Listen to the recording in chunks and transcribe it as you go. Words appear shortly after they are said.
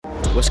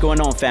What's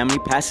going on, family?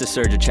 Pastor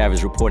Sergio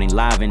Chavez reporting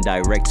live and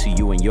direct to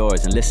you and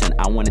yours. And listen,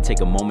 I want to take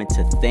a moment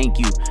to thank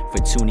you for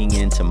tuning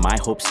in to My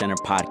Hope Center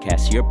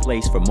podcast, your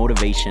place for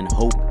motivation,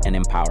 hope, and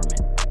empowerment.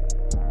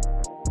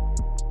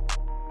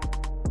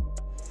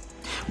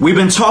 We've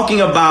been talking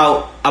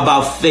about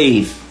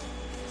faith,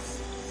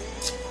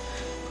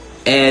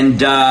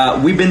 and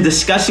we've been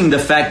discussing the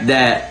fact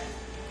that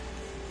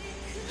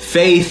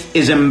faith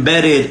is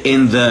embedded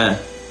in the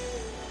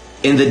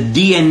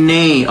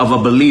DNA of a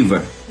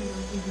believer.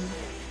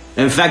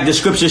 In fact, the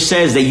scripture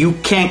says that you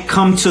can't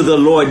come to the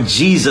Lord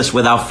Jesus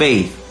without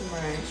faith.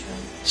 Right.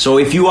 So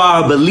if you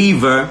are a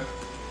believer,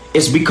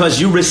 it's because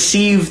you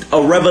received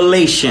a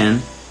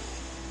revelation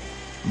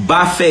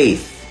by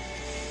faith.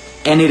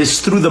 And it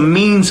is through the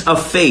means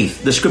of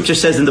faith. The scripture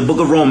says in the book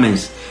of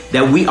Romans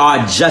that we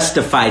are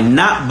justified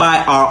not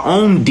by our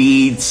own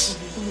deeds,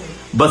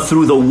 but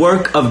through the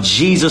work of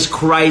Jesus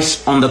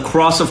Christ on the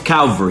cross of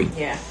Calvary.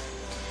 Yeah.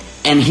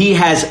 And he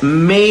has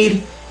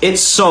made it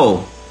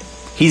so.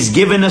 He's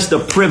given us the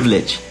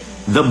privilege,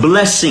 the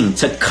blessing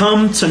to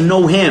come to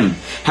know him,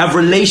 have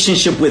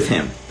relationship with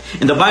him.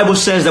 And the Bible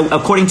says that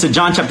according to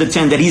John chapter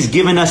 10, that he's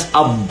given us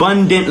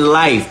abundant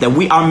life, that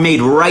we are made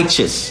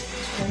righteous,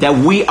 that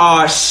we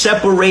are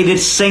separated,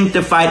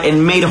 sanctified,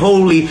 and made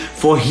holy,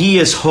 for he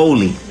is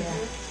holy.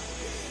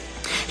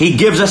 He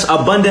gives us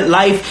abundant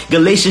life.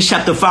 Galatians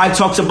chapter 5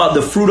 talks about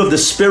the fruit of the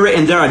Spirit,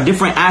 and there are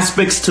different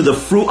aspects to the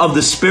fruit of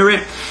the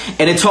Spirit.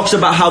 And it talks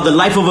about how the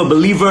life of a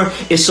believer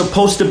is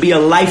supposed to be a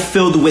life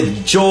filled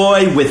with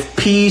joy, with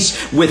peace,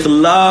 with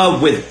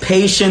love, with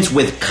patience,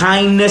 with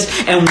kindness.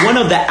 And one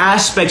of the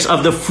aspects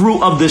of the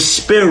fruit of the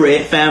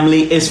Spirit,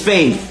 family, is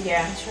faith.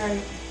 Yeah, that's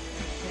right.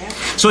 Yeah.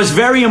 So it's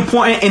very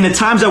important in the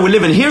times that we're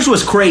living. Here's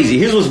what's crazy.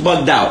 Here's what's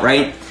bugged out,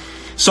 right?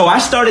 So I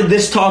started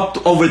this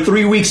talk over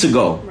 3 weeks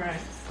ago. Right.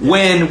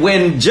 When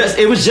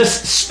it was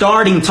just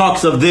starting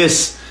talks of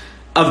this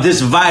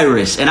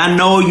virus. And I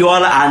know you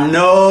all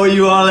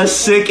are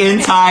sick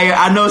and tired.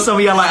 I know some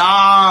of y'all are like,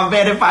 oh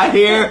man, if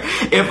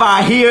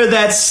I hear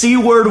that C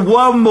word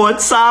one more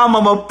time,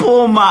 I'm gonna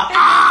pull my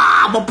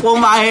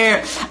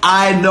hair.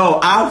 I know,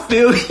 I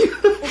feel you.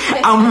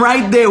 I'm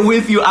right there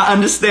with you. I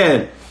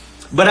understand.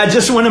 But I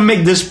just want to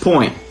make this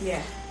point.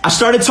 Yeah. I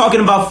started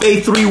talking about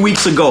faith 3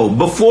 weeks ago.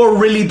 Before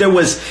really there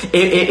was,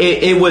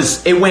 it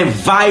went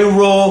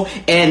viral,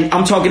 and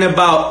I'm talking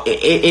about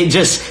it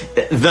just,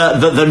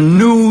 the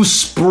news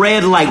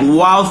spread like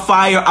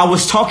wildfire. I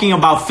was talking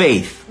about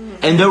faith.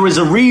 And there was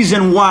a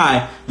reason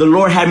why the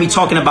Lord had me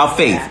talking about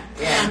faith.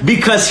 Yeah.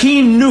 Because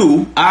he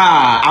knew,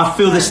 I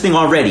feel this thing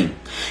already.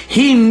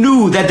 He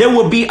knew that there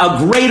would be a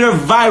greater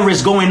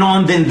virus going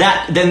on than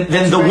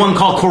the one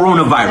called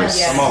coronavirus.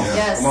 Yes. Come on.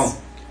 Yes. Come on.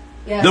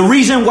 Yes. The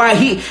reason why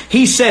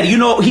he said,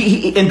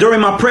 and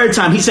during my prayer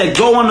time, he said,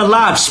 go on the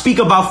live, speak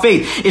about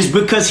faith, is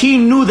because he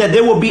knew that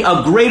there would be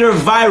a greater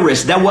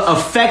virus that would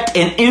affect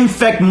and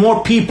infect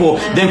more people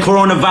than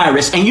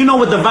coronavirus. And you know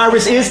what the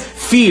virus is?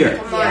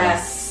 Fear.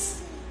 Yes.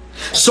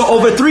 So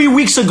over 3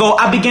 weeks ago,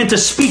 I began to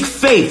speak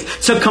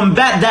faith to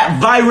combat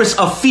that virus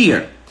of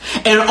fear.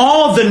 And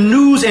all the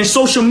news and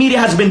social media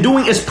has been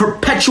doing is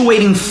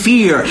perpetuating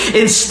fear,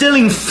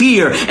 instilling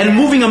fear, and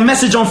moving a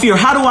message on fear.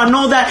 How do I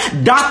know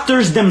that?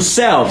 Doctors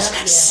themselves,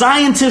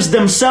 scientists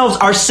themselves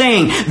are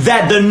saying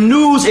that the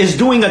news is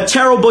doing a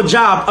terrible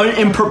job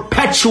in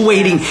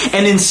perpetuating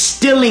and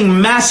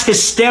instilling mass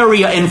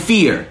hysteria and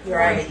fear.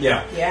 Right.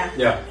 Yeah.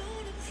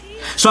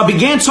 So I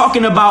began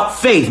talking about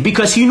faith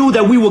because he knew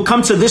that we would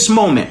come to this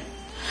moment.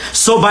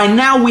 So by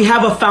now we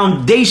have a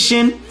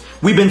foundation.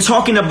 We've been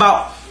talking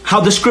about how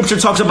the scripture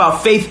talks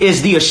about faith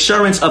is the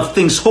assurance of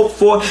things hoped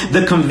for,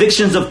 the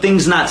convictions of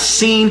things not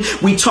seen.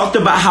 We talked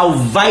about how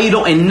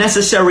vital and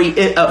necessary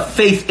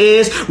faith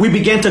is. We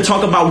began to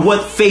talk about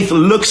what faith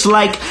looks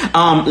like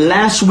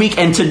last week.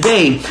 And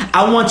today,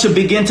 I want to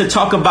begin to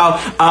talk about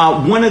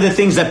one of the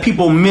things that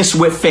people miss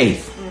with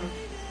faith.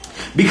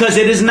 Because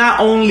it's not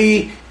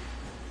only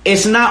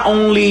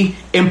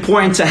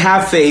important to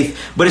have faith,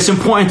 but it's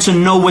important to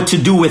know what to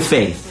do with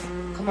faith.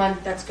 Come on,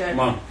 that's good. Come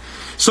on.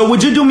 So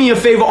would you do me a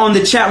favor on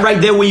the chat right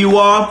there where you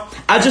are?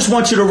 I just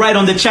want you to write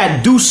on the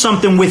chat, do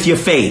something with your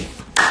faith.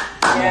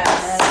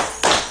 Yes.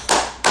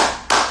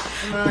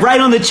 Write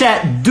on the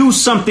chat, do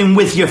something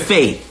with your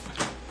faith.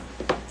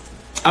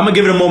 I'm going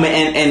to give it a moment.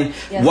 And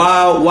yes.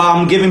 while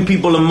I'm giving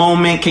people a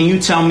moment, can you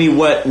tell me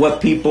what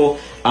people,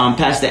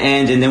 Pastor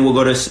Ange, and then we'll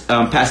go to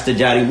Pastor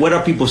Jody. What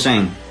are people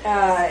saying?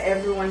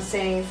 Everyone's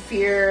saying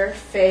fear,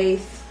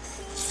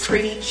 faith,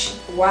 preach.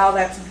 Wow,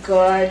 that's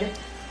good.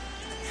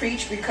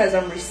 Preach because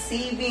I'm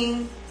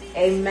receiving.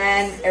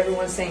 Amen.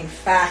 Everyone's saying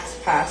facts,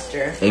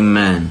 Pastor.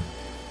 Amen.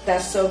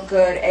 That's so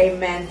good.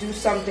 Amen. Do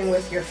something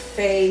with your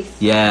faith.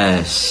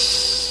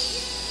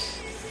 Yes.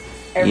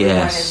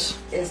 Everyone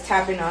is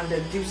tapping on to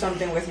do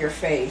something with your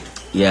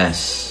faith.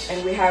 Yes.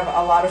 And we have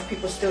a lot of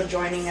people still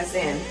joining us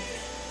in.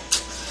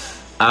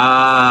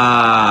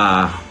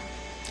 I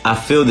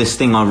feel this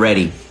thing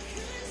already.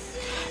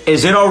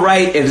 Is it all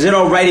right? Is it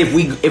all right if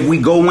we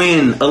go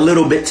in a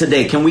little bit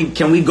today? Can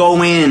we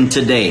go in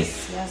today?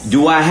 Yes.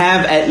 Do I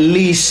have at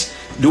least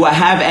Do I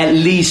have at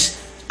least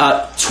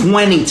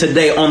 20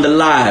 today on the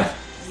live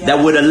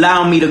that would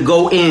allow me to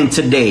go in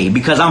today?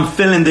 Because I'm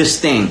feeling this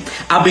thing.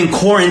 I've been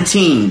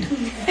quarantined.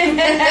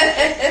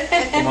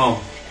 Come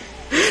on.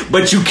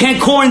 But you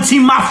can't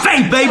quarantine my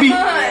faith, baby.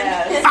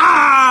 Yes.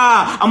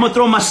 I'm going to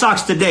throw my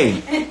socks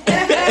today.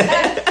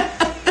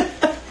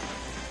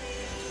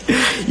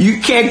 You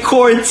can't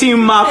quarantine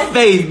my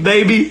faith,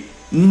 baby.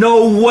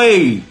 No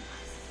way.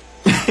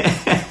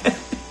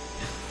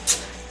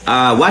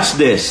 Watch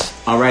this.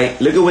 All right.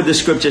 Look at what the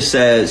scripture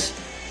says.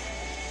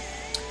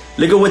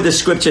 Look at what the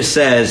scripture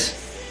says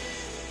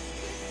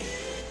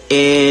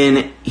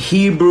in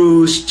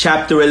Hebrews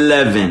chapter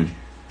 11.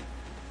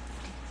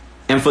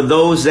 And for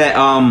those that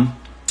are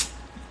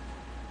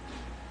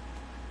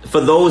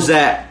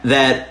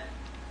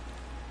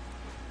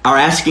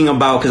asking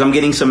about, because I'm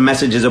getting some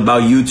messages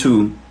about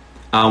YouTube.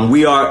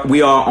 We are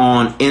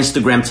on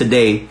Instagram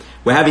today.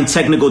 We're having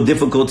technical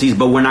difficulties,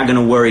 but we're not going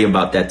to worry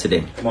about that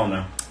today. Come on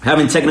now.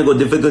 Having technical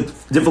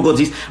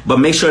difficulties, but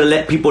make sure to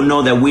let people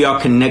know that we are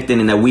connected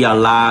and that we are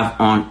live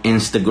on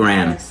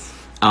Instagram. Yes.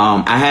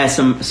 I had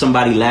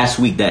somebody last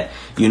week that,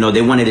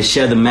 they wanted to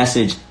share the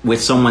message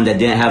with someone that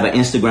didn't have an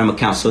Instagram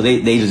account, so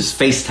they just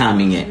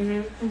FaceTiming it.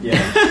 Mm-hmm.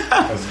 Yeah,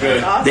 that's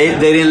good. Awesome. They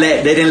didn't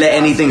let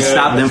anything That's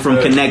stop good. them That's from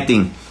good.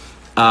 connecting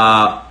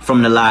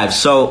from the live.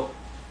 So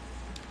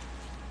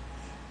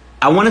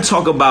I want to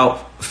talk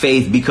about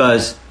faith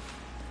because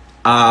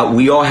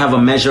we all have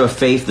a measure of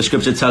faith. The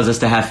scripture tells us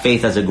to have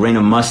faith as a grain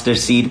of mustard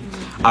seed.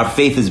 Mm-hmm. Our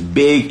faith is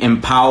big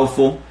and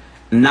powerful,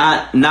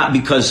 not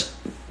because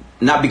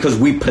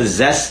we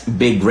possess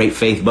big, great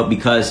faith, but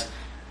because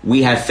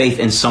we have faith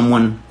in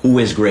someone who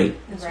is great.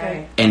 That's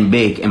right. And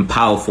big and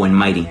powerful and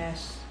mighty.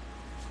 Yes.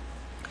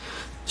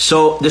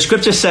 So the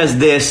scripture says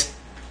this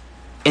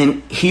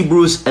in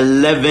Hebrews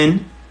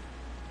 11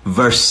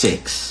 verse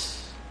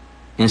 6.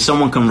 And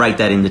someone can write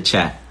that in the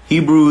chat.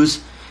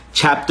 Hebrews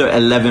chapter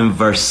 11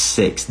 verse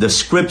 6. The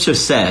scripture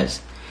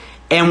says,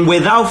 and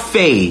without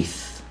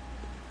faith,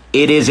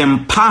 it is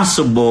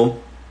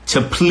impossible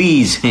to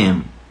please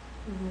him.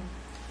 Mm-hmm.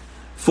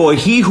 For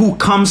he who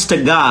comes to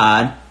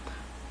God,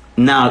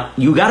 now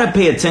you got to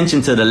pay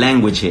attention to the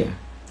language here.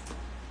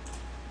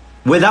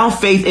 Without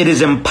faith, it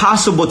is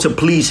impossible to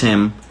please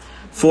him.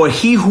 For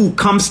he who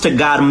comes to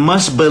God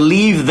must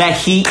believe that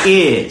he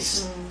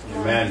is.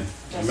 Amen.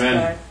 That's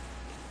Amen. good.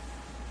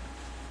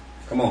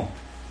 Come on.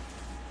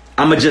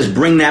 I'm going to just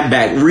bring that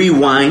back.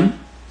 Rewind.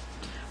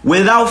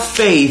 Without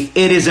faith,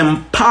 it is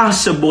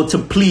impossible to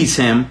please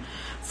him.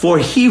 For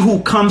he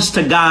who comes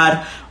to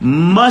God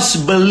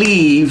must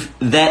believe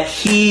that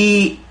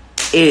he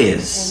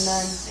is.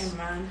 Amen.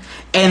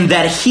 And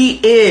that he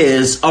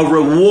is a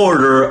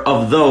rewarder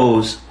of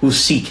those who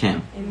seek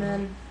him.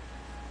 Amen.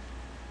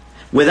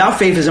 Without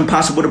faith, it is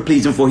impossible to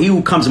please him. For he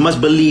who comes must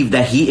believe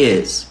that he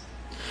is.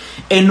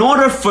 In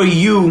order for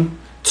you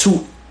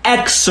to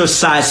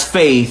exercise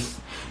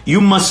faith, you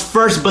must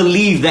first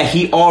believe that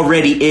he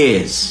already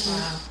is.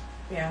 Wow.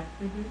 Yeah.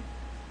 Mm-hmm.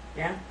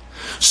 Yeah.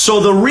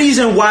 So the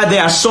reason why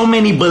there are so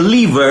many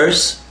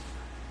believers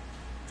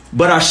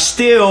but are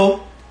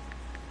still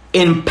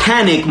in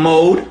panic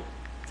mode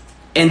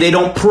and they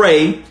don't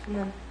pray,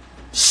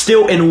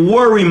 still in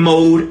worry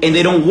mode and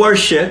they don't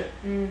worship,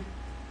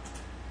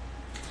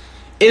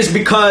 is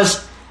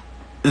because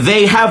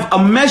they have a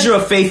measure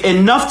of faith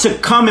enough to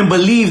come and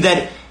believe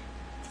that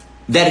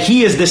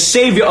he is the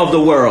savior of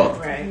the world.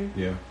 Right.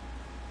 Yeah.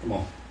 Come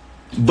on.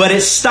 But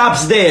it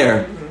stops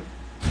there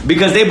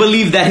because they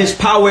believe that his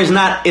power is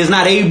not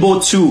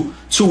able to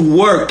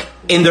work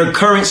in their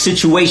current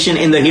situation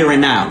in the here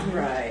and now.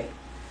 Right.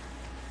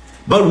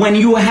 But when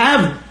you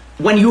have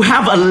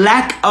a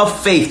lack of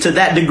faith to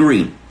that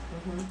degree,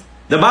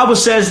 the Bible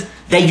says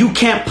that you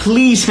can't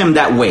please him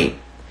that way.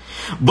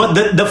 But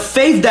the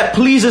faith that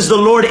pleases the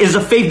Lord is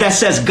a faith that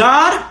says,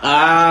 God,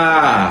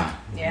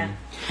 Yeah.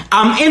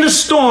 I'm in a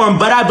storm,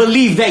 but I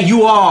believe that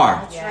you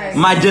are Yes.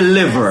 my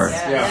deliverer.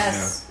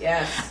 Yes.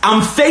 Yes.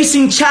 I'm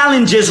facing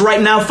challenges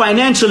right now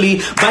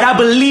financially, but I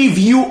believe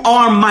you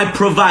are my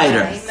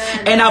provider.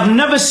 Amen. And I've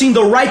never seen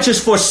the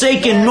righteous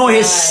forsaken, nor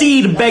his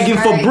seed begging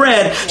for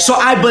bread. So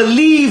I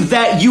believe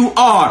that you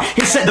are.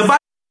 He said, the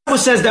Bible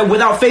says that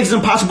without faith it's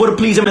impossible to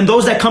please him, and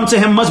those that come to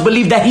him must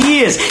believe that he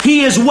is.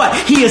 He is what?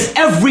 He is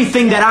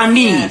everything that I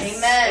need.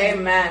 Amen.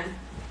 Amen.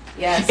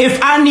 Yes. If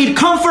I need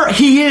comfort,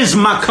 he is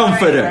my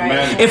comforter.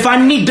 Right. If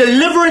I need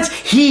deliverance,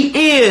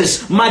 he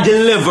is my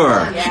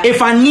deliverer. Yeah.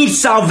 If I need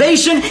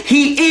salvation,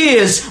 he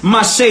is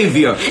my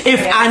savior.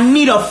 If I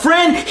need a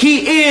friend,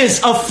 he is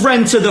a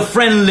friend to the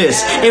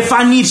friendless. If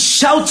I need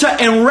shelter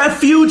and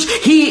refuge,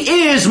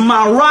 he is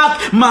my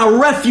rock, my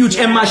refuge,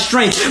 and my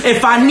strength.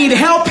 If I need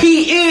help,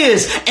 he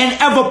is an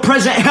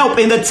ever-present help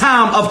in the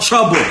time of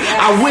trouble.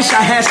 I wish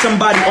I had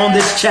somebody on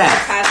this chat.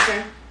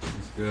 Pastor.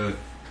 That's good.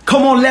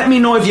 Come on, let me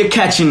know if you're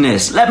catching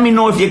this. Let me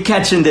know if you're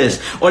catching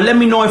this. Or let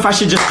me know if I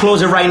should just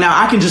close it right now.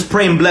 I can just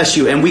pray and bless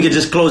you and we can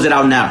just close it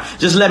out now.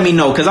 Just let me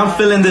know because I'm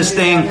feeling this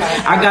thing.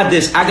 I got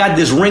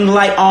this ring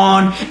light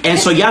on, and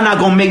so y'all not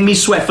gonna make me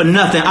sweat for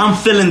nothing. I'm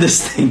feeling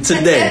this thing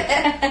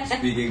today.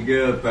 Speaking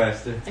good,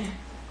 Pastor.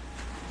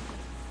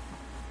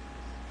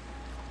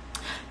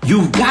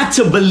 You've got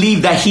to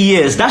believe that he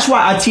is. That's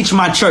why I teach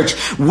my church.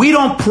 We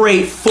don't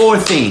pray for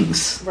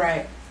things.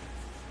 Right.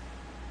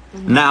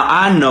 Now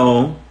I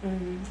know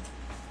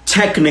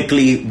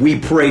technically we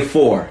pray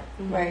for.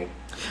 Right.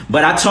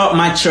 But I taught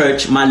my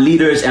church, my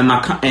leaders and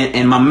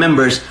my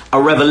members a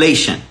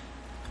revelation.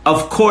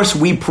 Of course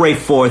we pray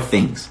for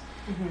things.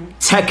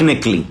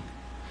 Technically.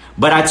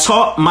 But I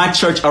taught my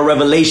church a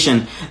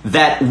revelation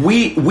that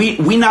we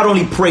not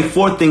only pray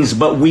for things,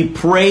 but we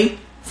pray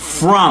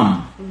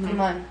from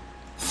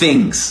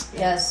things.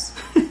 Yes.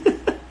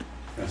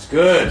 That's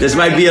good. This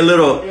might be a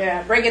little...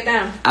 Yeah, break it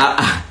down.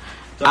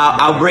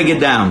 I'll break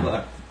it down.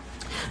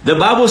 The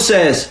Bible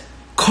says,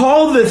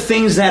 call the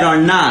things that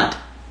are not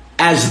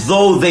as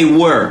though they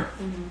were.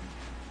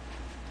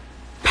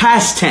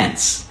 Past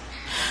tense.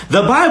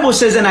 The Bible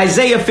says in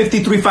Isaiah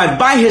 53:5,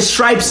 by his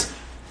stripes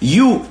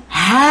you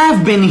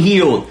have been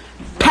healed.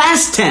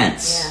 Past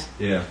tense.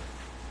 Yeah.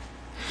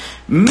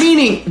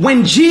 Meaning,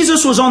 when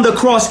Jesus was on the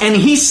cross and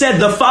he said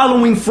the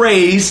following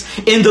phrase,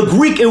 in the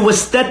Greek it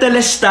was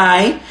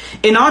tetelestai,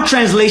 in our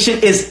translation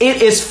is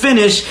it is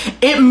finished.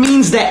 It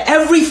means that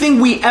everything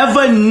we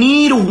ever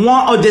need,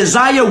 want, or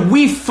desire,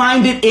 we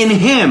find it in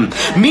him.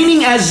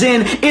 Meaning as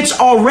in, it's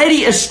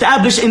already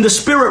established in the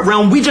spirit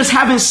realm. We just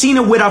haven't seen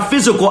it with our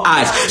physical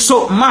eyes.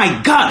 So my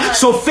God,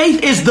 so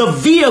faith is the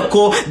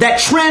vehicle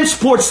that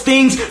transports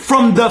things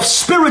from the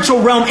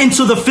spiritual realm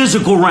into the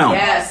physical realm.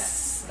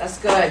 Yes, that's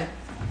good.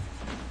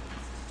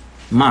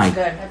 My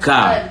That's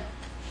God. good.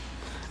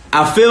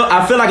 I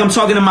feel like I'm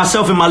talking to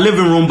myself in my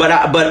living room, but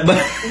No,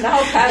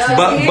 Pastor,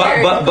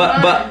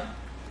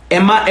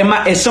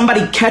 is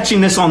somebody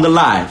catching this on the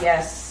live?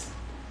 Yes.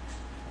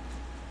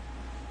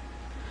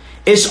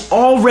 It's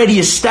already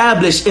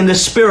established in the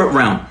spirit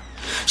realm.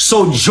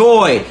 So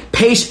joy,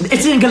 patience,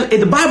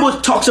 the Bible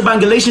talks about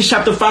in Galatians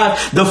chapter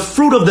 5, the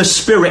fruit of the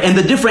spirit and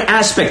the different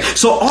aspects.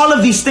 So all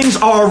of these things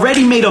are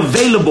already made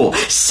available.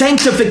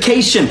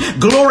 Sanctification,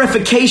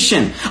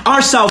 glorification,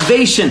 our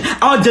salvation,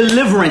 our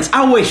deliverance,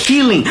 our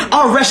healing,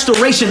 our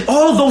restoration.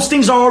 All those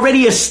things are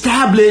already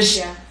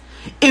established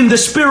in the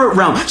spirit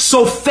realm.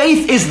 So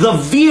faith is the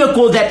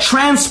vehicle that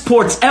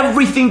transports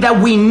everything that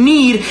we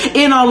need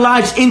in our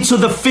lives into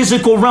the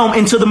physical realm,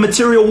 into the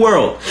material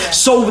world.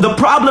 So the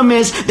problem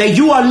is that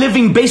you are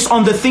living based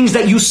on the things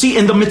that you see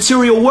in the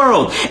material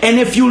world. And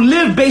if you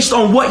live based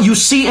on what you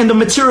see in the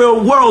material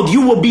world,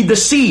 you will be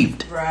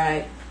deceived.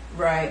 Right.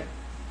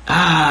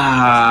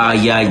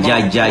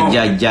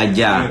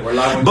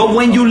 But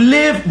when you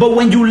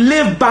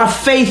live by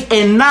faith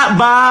and not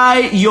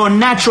by your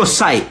natural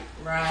sight,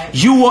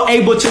 you were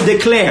able to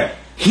declare,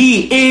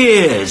 he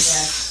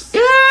is.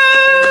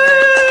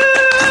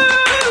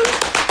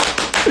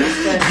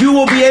 You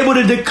will be able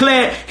to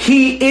declare,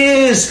 he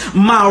is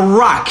my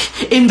rock.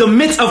 In the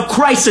midst of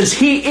crisis,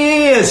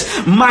 he is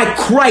my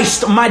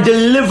Christ, my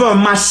deliverer,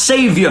 my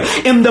savior.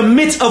 In the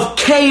midst of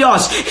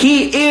chaos,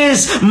 he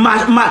is my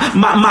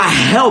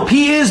help.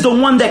 He is the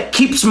one that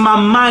keeps my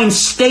mind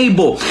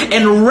stable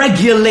and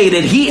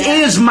regulated. He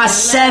is my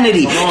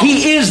sanity.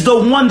 He is the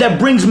one that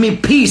brings me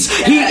peace.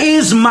 He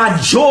is my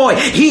joy.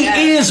 He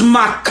is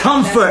my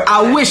comfort.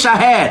 I wish I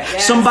had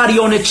somebody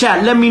on the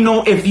chat. Let me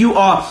know if you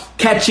are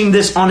catching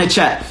this on the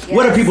chat.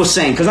 What are people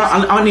saying? Because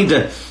I need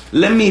to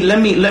let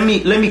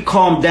me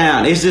calm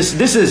down.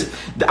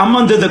 I'm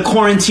under the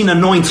quarantine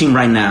anointing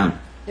right now.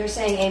 They're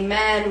saying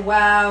amen,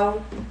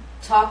 wow,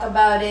 talk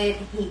about it,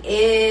 he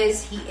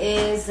is,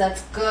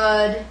 that's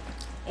good,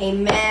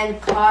 amen,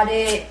 caught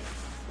it,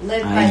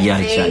 live by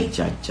faith,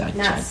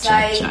 not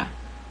sight.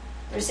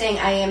 They're saying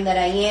I am that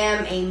I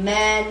am,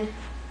 amen.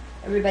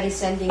 Everybody's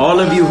sending all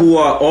of you who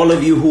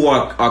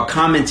are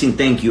commenting,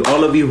 thank you.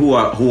 All of you who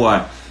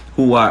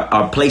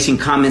are placing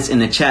comments in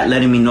the chat,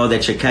 letting me know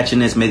that you're catching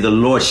this. May the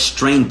Lord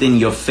strengthen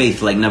your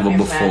faith like never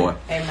before.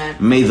 Amen.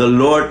 May the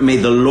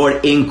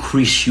Lord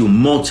increase you,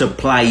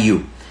 multiply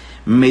you.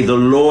 May the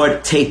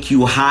Lord take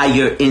you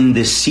higher in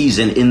this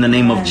season in the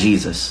name of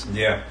Jesus.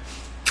 Yeah.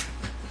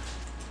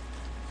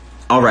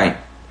 All right.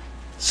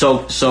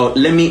 So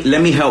let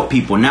me help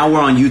people. Now we're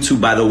on YouTube,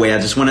 by the way. I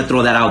just want to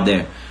throw that out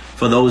there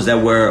for those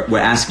that were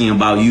asking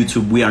about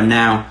YouTube. We are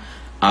now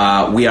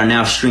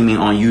streaming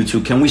on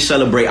YouTube. Can we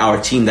celebrate our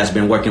team that's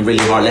been working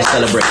really hard? Let's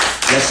celebrate.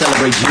 Let's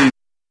celebrate Jesus.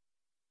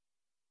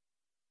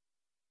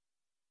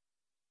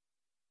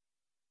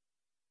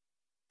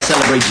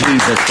 Celebrate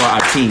Jesus for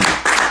our team.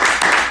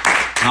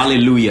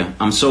 Hallelujah.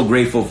 I'm so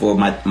grateful for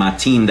my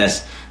team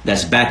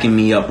that's backing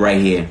me up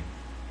right here.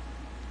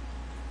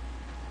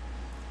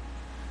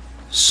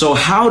 So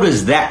how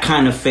does that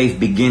kind of faith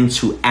begin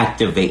to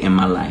activate in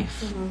my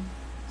life? Mm-hmm.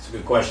 It's a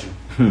good question.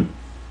 It's a great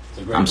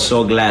I'm question.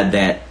 so glad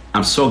that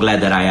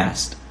I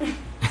asked.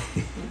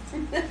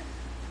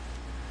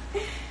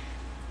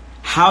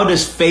 how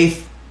does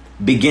faith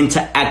begin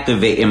to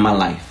activate in my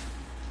life?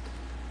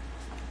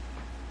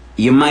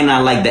 You might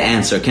not like the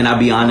answer. Can I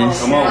be honest?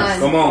 Come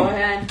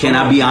on. Can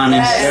I be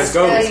honest? Let's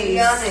go. Let's be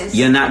honest.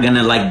 You're not going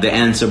to like the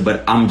answer,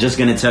 but I'm just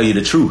going to tell you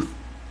the truth.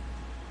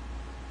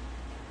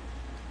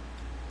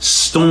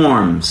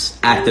 Storms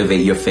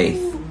activate your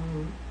faith.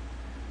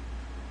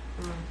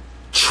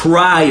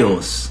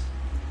 Trials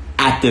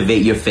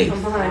activate your faith.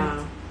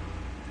 Wow.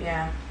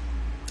 Yeah.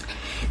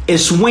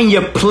 It's when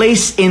you're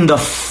placed in the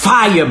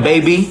fire,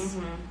 baby.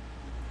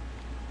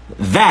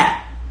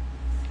 That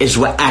is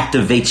what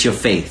activates your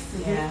faith.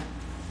 Yeah.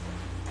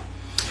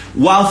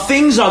 While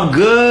things are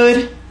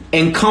good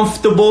and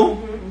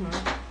comfortable,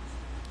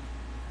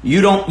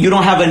 you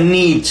don't have a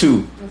need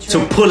to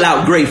pull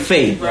out great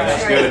faith. Yeah,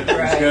 that's good.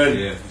 That's good.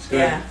 Yeah. That's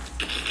good.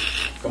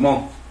 Come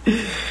on.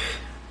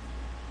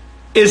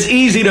 It's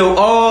easy to,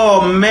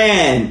 oh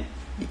man,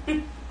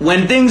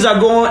 when things are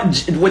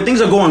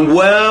going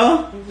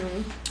well,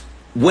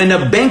 when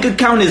the bank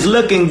account is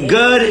looking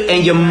good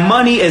and your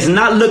money is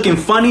not looking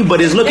funny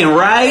but it's looking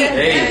right.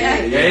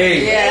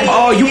 Hey.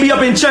 Oh, you be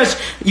up in church.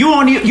 You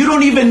don't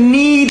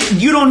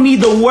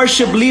need the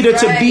worship leader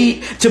to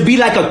be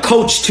like a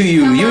coach to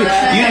you. You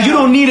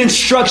don't need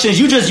instructions.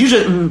 You just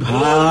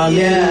hallelujah.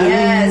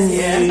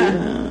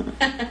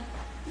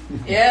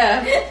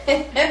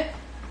 Yeah.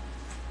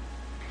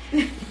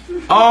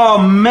 Oh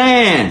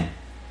man.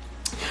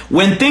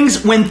 When things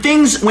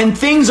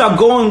are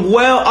going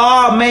well,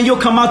 oh man, you'll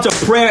come out to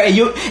prayer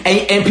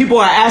and people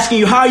are asking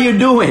you, how are you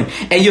doing?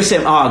 And you say,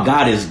 oh,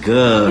 God is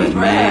good,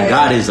 man.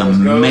 God is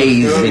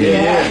amazing.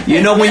 Yeah.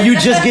 You know, when you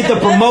just get the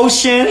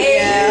promotion,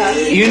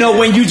 you know,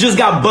 when you just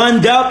got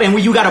bunned up and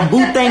when you got a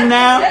boot thing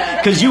now,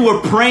 because you were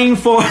praying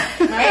for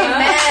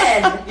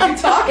Amen. You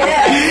talking?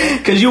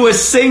 because you were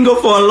single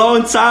for a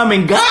long time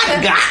and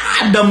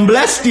God done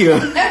blessed you.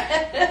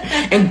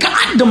 And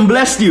God done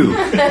blessed you.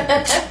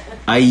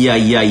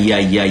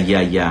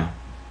 Yeah.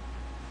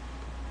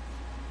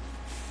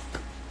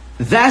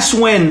 That's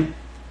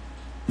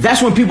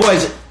when people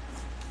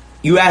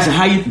you ask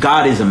how you,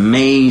 God is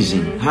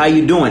amazing. How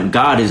you doing?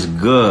 God is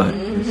good.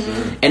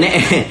 And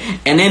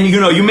then you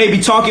know, you may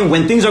be talking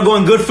when things are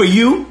going good for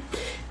you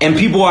and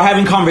people are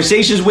having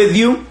conversations with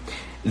you.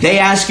 They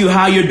ask you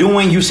how you're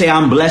doing. You say,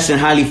 I'm blessed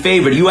and highly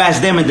favored. You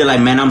ask them and they're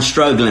like, man, I'm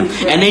struggling.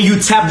 And then you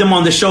tap them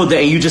on the shoulder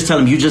and you just tell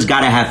them, you just got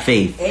to have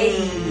faith.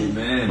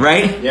 Amen.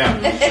 Right?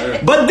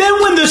 Yeah. But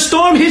then when the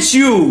storm hits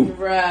you,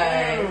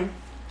 Right.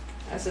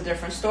 That's a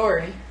different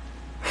story.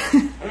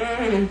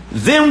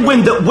 then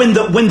when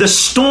the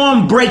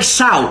storm breaks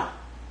out,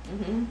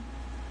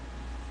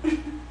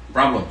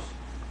 Problems.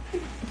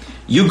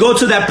 you go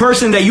to that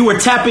person that you were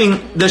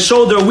tapping the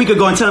shoulder a week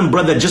ago and tell them,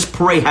 brother, just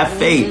pray, have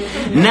faith.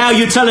 Now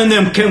you're telling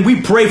them, can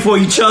we pray for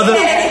each other?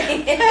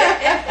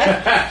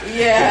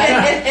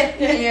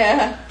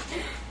 Yeah.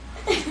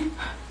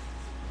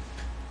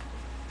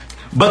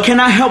 But can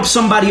I help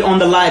somebody on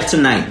the live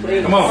tonight?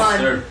 Please. Come on,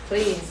 sir.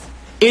 Please.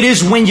 It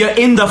is when you're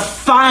in the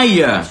fire.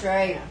 That's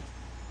right.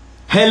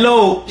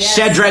 Hello, Yes.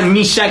 Shadrach,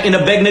 Meshach, and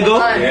Abednego.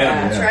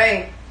 Yeah. That's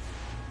right.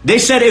 They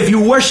said if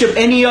you worship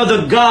any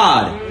other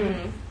God,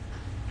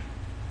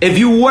 if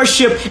you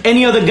worship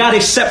any other God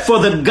except for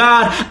the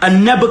God of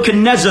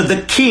Nebuchadnezzar,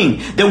 the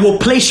king, that will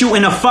place you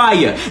in a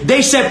fire.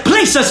 They said,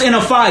 place us in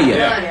a fire.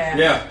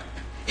 Yeah.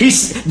 They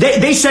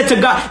said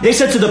to God, they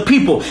said to the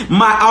people,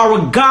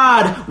 our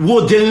God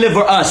will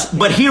deliver us.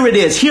 But here it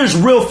is. Here's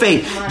real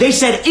faith. They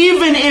said,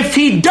 even if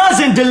he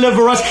doesn't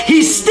deliver us,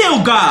 he's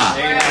still God.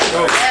 Yes.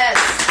 Yes.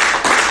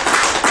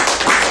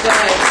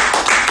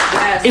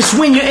 It's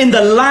when you're in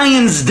the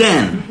lion's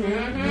den.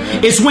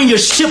 It's when you're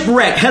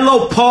shipwrecked.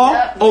 Hello, Paul,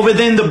 over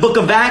there in the book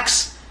of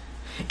Acts.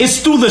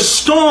 It's through the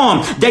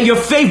storm that your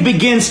faith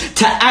begins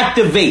to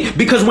activate.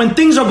 Because when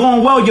things are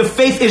going well, your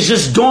faith is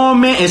just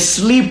dormant, it's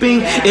sleeping,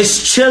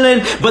 it's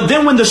chilling. But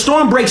then when the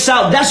storm breaks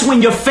out, that's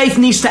when your faith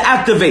needs to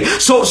activate.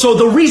 So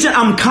the reason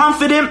I'm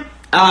confident,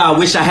 I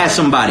wish I had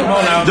somebody.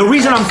 The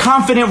reason I'm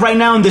confident right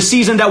now in the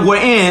season that we're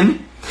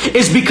in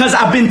is because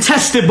I've been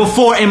tested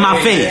before in my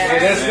faith. Hey,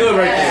 that's good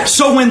right there.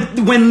 So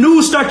when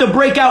news start to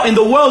break out and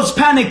the world's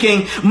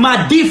panicking,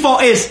 my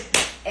default is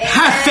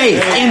have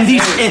faith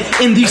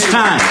in these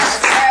times.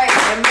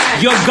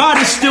 Your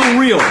God is still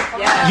real.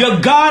 Your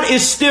God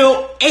is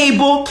still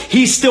able.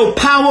 He's still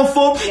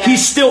powerful.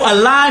 He's still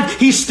alive.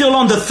 He's still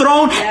on the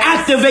throne.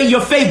 Activate your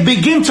faith.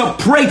 Begin to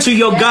pray to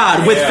your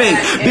God with faith.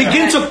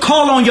 Begin to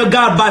call on your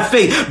God by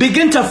faith.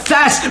 Begin to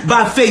fast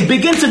by faith.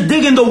 Begin to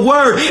dig in the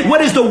word. What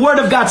is the word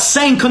of God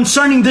saying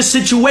concerning this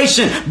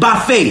situation? By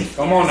faith.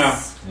 Come on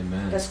now.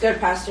 That's good,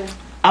 Pastor.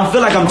 I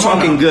feel like I'm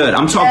talking good.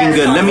 I'm talking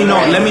good. Let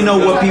me know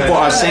what people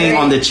are saying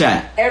on the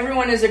chat.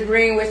 Everyone is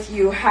agreeing with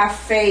you. Have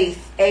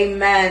faith.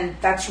 Amen.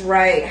 That's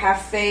right.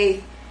 Have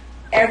faith.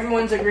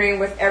 Everyone's agreeing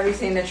with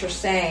everything that you're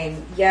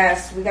saying.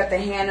 Yes, we got the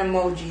hand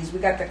emojis. We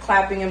got the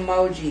clapping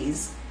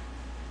emojis.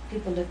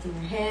 People lifting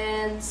their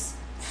hands.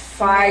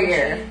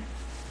 Fire.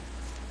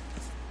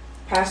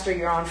 Pastor,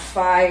 you're on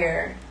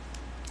fire.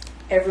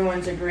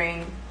 Everyone's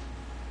agreeing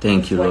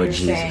Thank you, with what Lord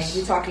you're Jesus. saying.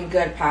 You're talking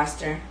good,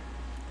 Pastor.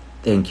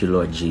 Thank you,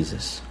 Lord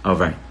Jesus. All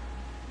right.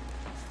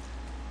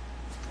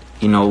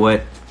 You know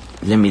what?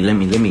 Let me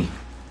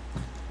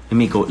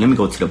go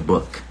to the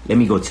book. Let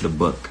me go to the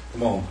book.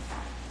 Come on.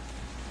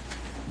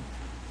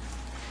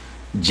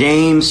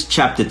 James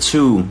chapter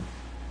 2.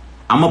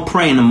 I'm going to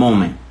pray in a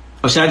moment.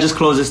 Or should I just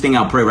close this thing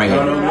out? Pray right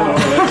here. No.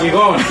 Keep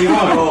going.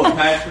 Oh,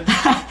 Pastor.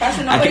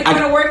 Pastor, nobody's going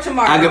to work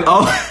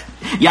tomorrow.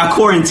 Y'all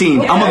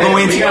quarantined. I'm going to go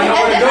into We got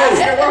nowhere to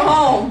go. We're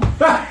home.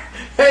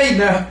 Hey,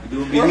 now.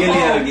 We'll be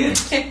again.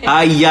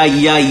 Ay.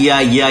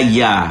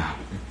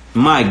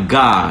 My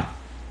God.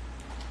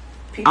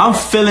 I'm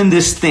feeling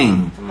this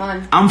thing. Come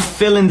on. I'm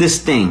feeling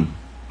this thing.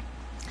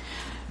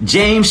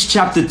 James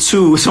chapter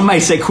 2. Somebody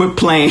say, quit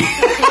playing.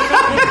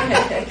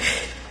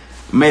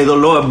 May the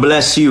Lord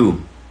bless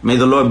you. May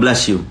the Lord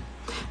bless you.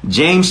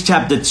 James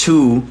chapter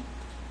 2,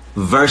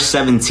 verse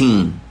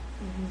 17.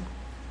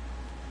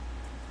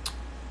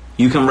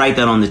 You can write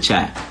that on the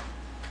chat.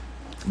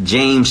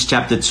 James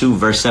chapter 2,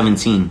 verse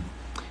 17.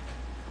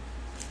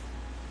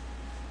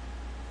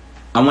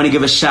 I want to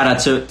give a shout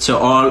out to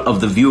all of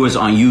the viewers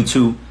on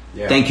YouTube.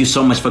 Yeah. Thank you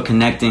so much for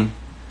connecting.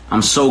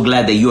 I'm so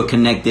glad that you are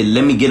connected.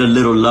 Let me get a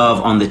little love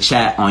on the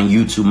chat on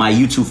YouTube. My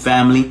YouTube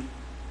family,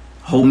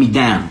 hold me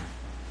down.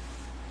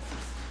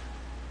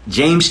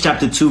 James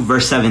chapter 2,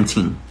 verse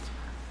 17.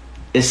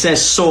 It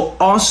says, so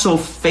also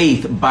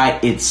faith by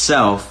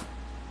itself,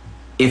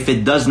 if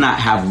it does not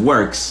have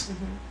works,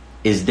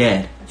 is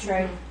dead. That's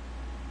right.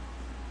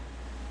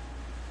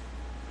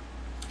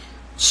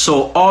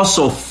 So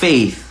also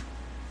faith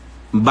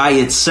by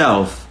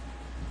itself,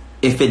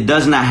 if it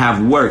does not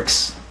have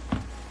works,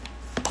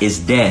 is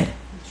dead.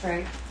 That's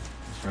right.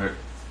 That's right.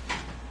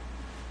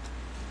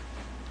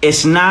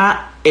 It's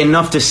not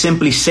enough to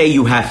simply say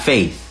you have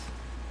faith.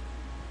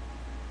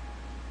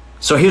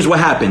 So here's what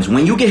happens.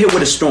 When you get hit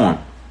with a storm,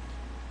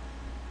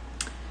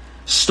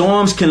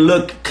 storms can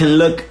look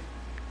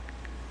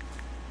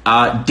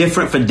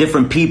different for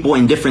different people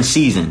in different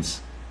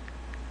seasons.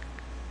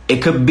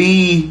 It could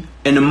be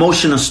an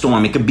emotional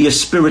storm. It could be a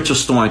spiritual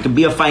storm. It could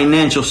be a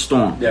financial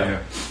storm.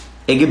 Yeah.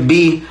 It could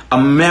be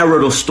a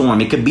marital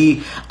storm. It could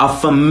be a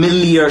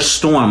familiar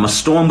storm, a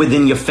storm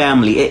within your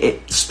family.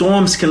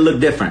 Storms can look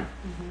different.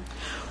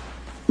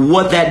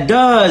 What that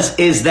does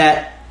is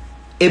that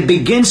it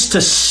begins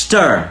to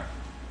stir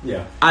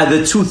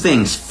either two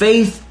things,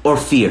 faith or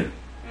fear.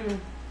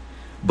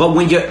 But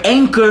when you're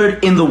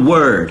anchored in the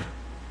word,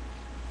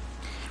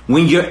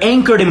 when you're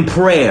anchored in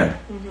prayer,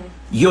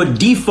 your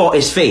default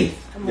is faith.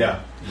 Yeah.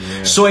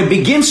 So it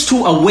begins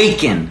to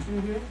awaken.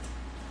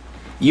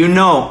 You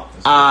know,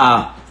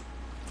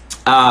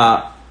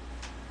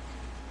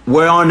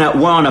 we're on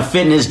a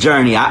fitness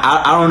journey.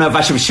 I don't know if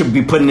I should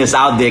be putting this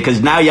out there, because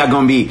now y'all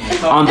gonna be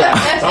on the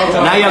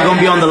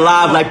on the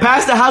live like,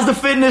 Pastor, how's the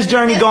fitness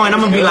journey going?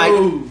 I'm gonna be like,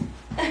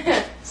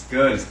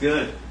 It's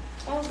good.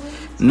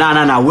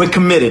 nah. We're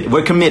committed.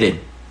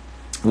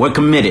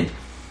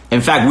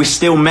 In fact, we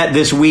still met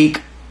this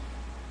week.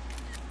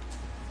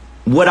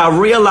 What I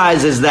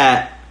realize is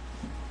that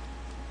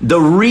the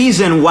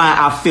reason why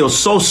I feel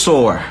so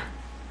sore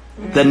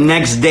the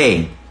next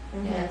day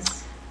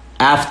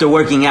after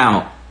working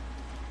out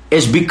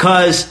is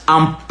because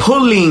I'm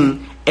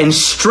pulling and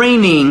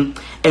straining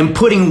and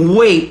putting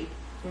weight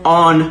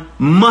on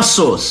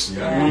muscles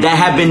that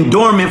have been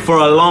dormant for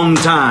a long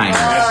time.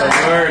 That's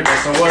a word.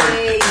 That's a word.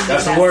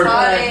 That's Talk good.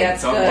 about it.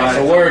 That's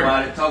a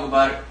word. Talk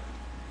about it.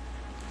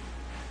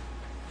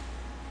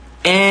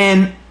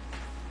 And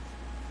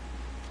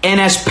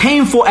as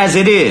painful as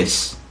it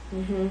is,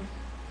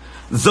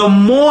 the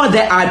more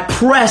that I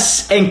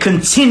press and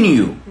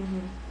continue,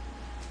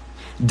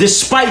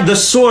 despite the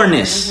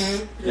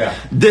soreness,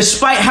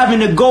 despite having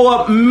to go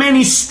up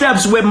many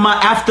steps with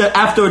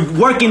after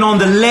working on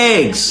the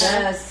legs,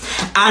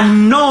 I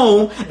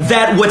know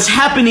that what's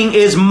happening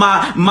is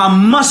my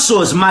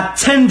muscles, my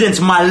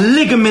tendons, my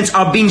ligaments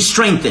are being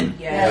strengthened.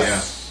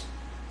 Yes.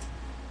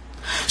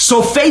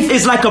 So faith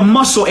is like a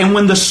muscle, and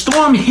when the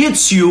storm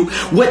hits you,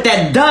 what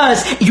that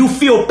does, you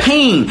feel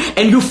pain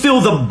and you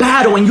feel the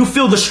battle and you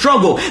feel the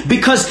struggle,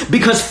 because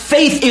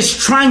faith is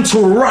trying to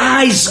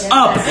rise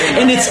up,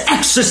 and it's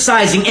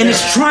exercising, and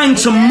it's trying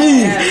to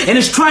move, and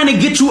it's trying to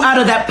get you out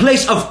of that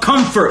place of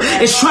comfort.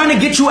 It's trying to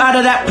get you out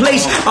of that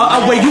place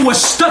where you were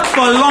stuck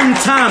for a long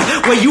time,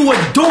 where you were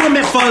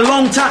dormant for a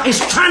long time. It's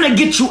trying to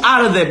get you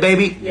out of there,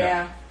 baby.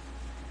 Yeah.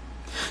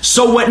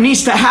 So what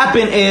needs to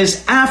happen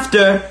is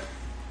after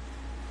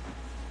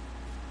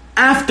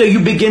you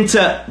begin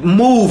to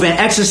move and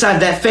exercise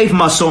that faith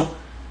muscle,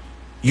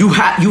 you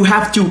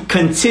have to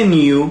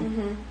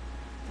continue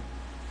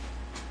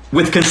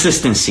with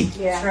consistency.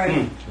 Yeah. That's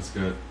right. That's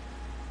good.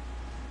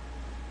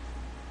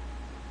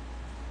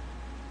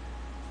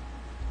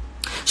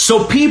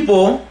 So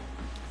people,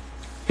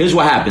 here's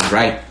what happens,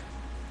 right?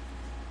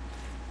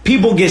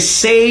 People get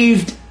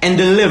saved and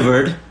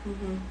delivered,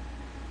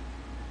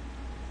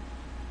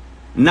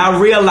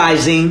 not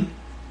realizing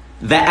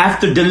that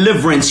after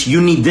deliverance,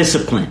 you need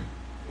discipline.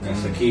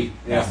 That's the key.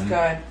 That's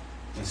good.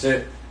 That's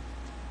it.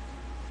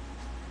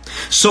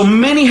 So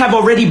many have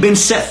already been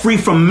set free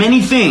from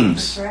many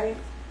things, Right.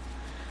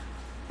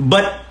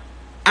 But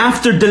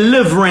after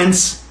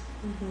deliverance,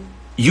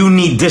 you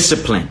need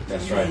discipline.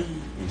 That's right.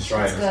 That's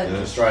right.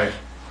 That's good.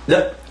 That's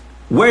right.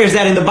 Where is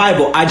that in the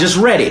Bible? I just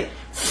read it.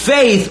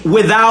 Faith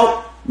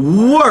without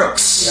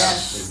works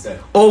It's dead.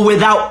 or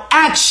without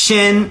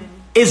action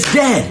is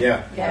dead.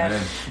 Yeah.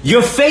 Yes.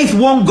 Your faith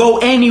won't go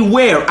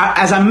anywhere.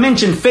 As I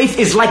mentioned, faith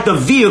is like the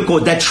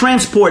vehicle that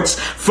transports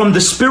from the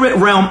spirit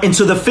realm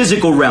into the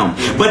physical realm.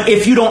 But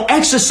if you don't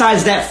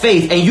exercise that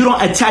faith and you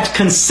don't attach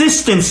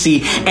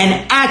consistency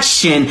and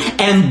action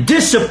and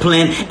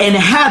discipline and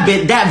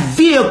habit, that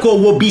vehicle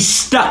will be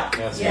stuck.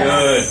 That's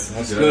Yes. good.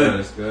 That's good.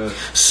 That's good.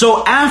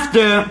 So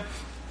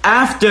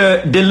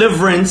after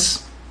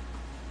deliverance,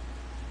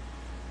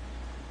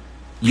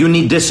 you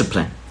need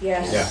discipline.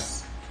 Yes. Yeah.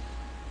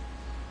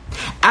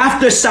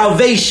 After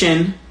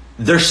salvation,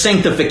 there's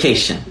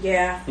sanctification.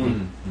 Yeah.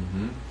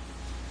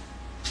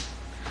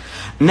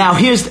 Now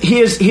here's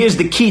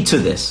the key to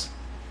this.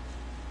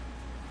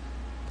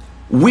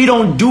 We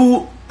don't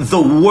do the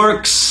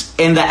works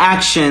and the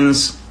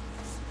actions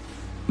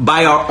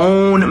by our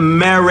own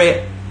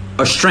merit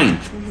or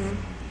strength.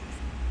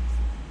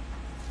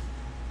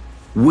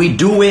 We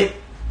do it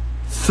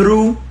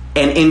through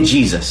and in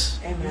Jesus.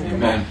 Amen.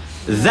 Amen.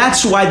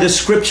 That's why the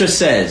scripture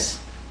says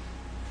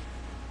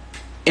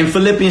in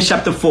Philippians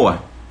chapter 4,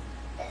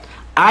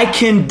 I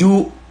can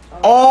do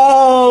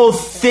all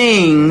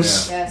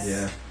things. Yes.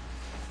 Yeah.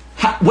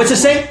 What's it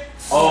say?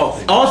 All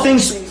things. All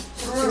things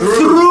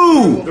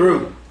through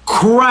Through.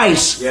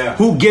 Christ Yeah.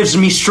 who gives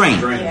me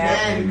strength. Yeah.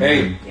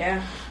 Hey.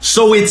 Yeah.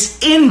 So it's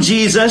in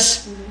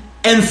Jesus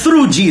and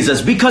through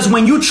Jesus. Because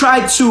when you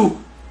try to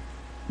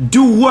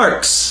do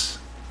works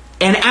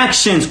and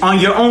actions on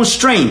your own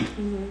strength,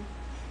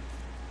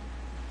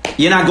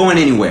 you're not going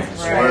anywhere.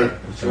 That's the word.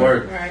 That's the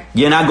word. Right.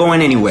 You're not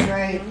going anywhere.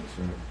 Right.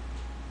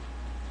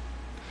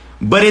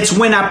 But it's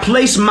when I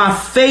place my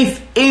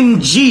faith in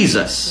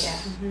Jesus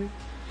Yeah.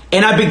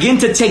 and I begin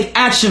to take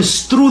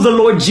actions through the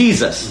Lord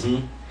Jesus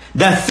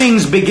that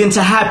things begin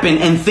to happen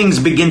and things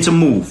begin to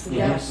move.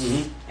 Yes.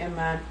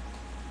 Amen.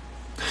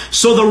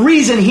 So the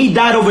reason he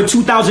died over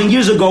 2,000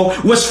 years ago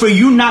was for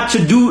you not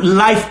to do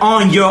life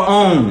on your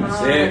own.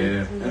 That's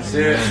it. That's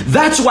it.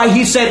 That's why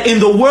he said, in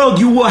the world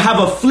you will have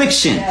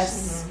affliction.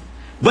 Yes.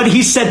 But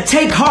he said,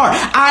 take heart,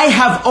 I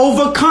have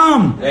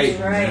overcome. Hey.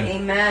 That's right.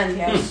 Amen.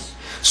 Yes.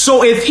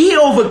 So if he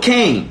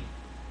overcame,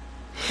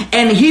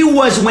 and he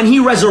was, when he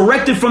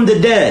resurrected from the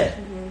dead,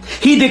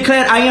 he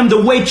declared, I am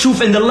the way, truth,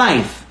 and the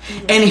life.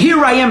 And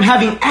here I am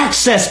having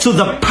access to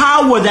the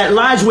power that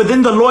lies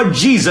within the Lord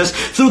Jesus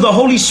through the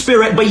Holy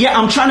Spirit, but yet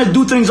I'm trying to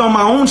do things on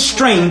my own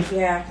strength.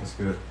 Yeah. That's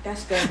good.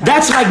 That's good.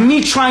 That's like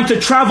me trying to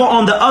travel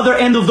on the other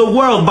end of the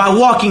world by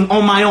walking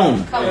on my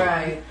own.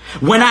 Right.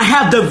 When I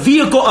have the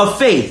vehicle of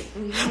faith,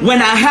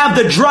 when I have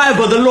the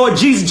driver, the Lord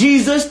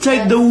Jesus,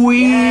 take the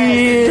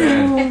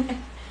wheel.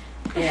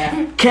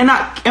 Yeah.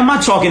 Am I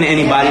talking to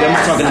anybody? Am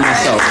I talking to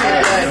myself?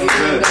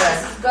 Good.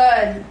 This is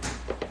good.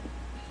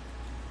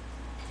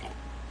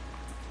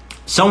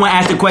 Someone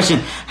asked the question,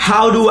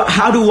 how do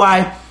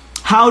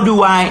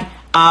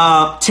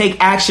I take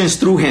actions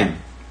through him?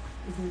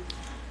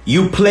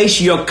 You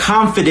place your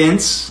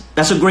confidence.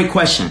 That's a great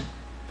question.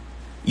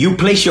 You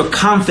place your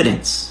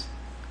confidence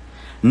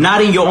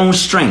not in your own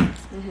strength.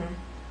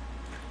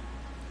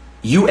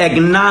 You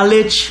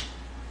acknowledge,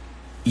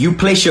 you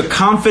place your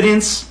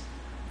confidence,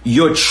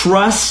 your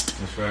trust,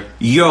 That's right.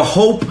 your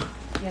hope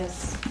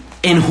Yes.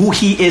 in who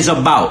he is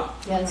about,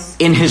 Yes.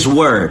 in his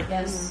word.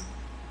 Yes.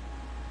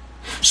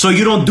 So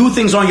you don't do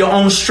things on your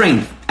own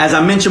strength, as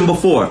I mentioned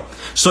before.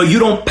 So you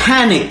don't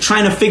panic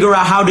trying to figure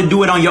out how to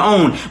do it on your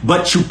own,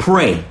 but you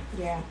pray.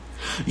 Yeah.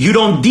 You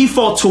don't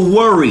default to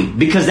worry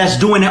because that's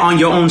doing it on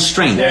your own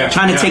strength, Yeah,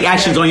 trying to yeah. take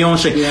actions on your own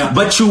strength. Yeah.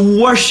 But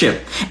you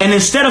worship. And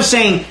instead of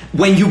saying,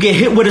 when you get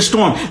hit with a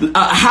storm,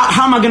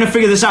 how am I going to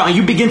figure this out? And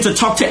you begin to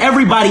talk to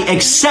everybody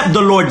except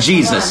the Lord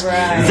Jesus.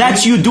 Right.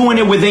 That's you doing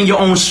it within your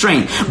own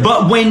strength.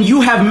 But when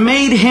you have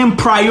made him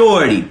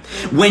priority,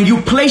 when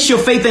you place your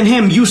faith in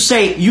him, you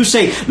say,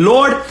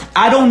 Lord,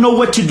 I don't know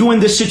what to do in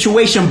this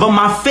situation, but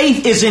my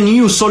faith is in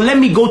you. So let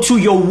me go to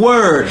your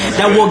word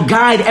that will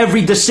guide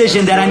every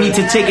decision that I need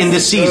to take in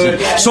this season.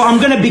 So I'm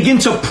going to begin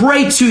to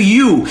pray to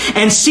you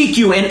and seek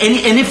you.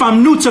 And if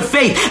I'm new to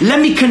faith, let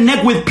me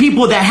connect with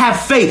people that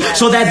have faith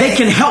so that they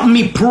can help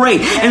me pray.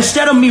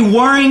 Instead of me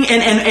worrying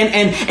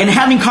and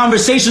having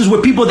conversations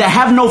with people that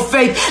have no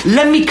faith,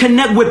 let me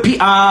connect with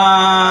people.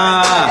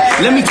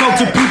 Let me talk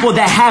to people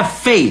that have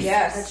faith.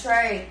 Yes. That's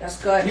right.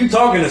 That's good. You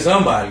talking to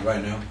somebody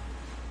right now.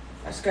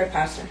 That's good,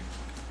 Pastor.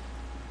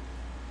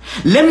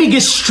 Let me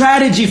get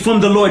strategy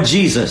from the Lord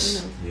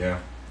Jesus. Yeah.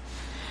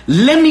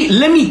 Let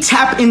me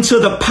tap into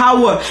the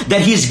power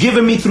that he's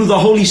given me through the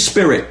Holy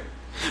Spirit.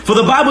 For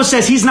the Bible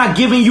says he's not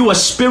giving you a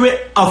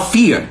spirit of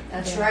fear.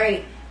 That's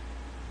right.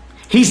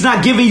 He's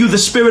not giving you the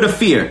spirit of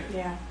fear.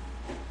 Yeah.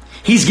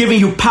 He's giving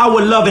you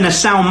power, love, and a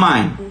sound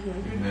mind.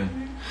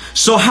 Amen.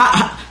 So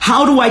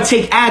how do I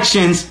take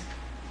actions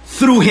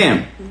through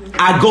him?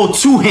 I go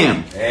to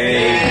him.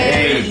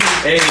 Hey.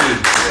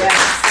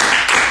 Yes.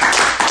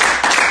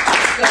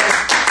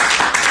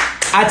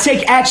 I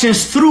take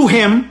actions through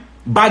him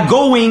by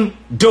going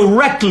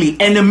directly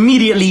and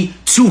immediately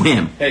to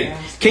him. Hey.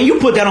 Can you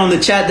put that on the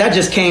chat? That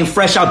just came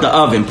fresh out the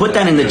oven. Put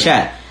that in the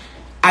chat.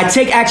 I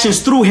take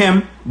actions through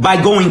him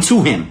by going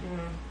to him.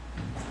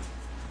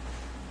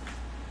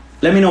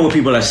 Let me know what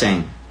people are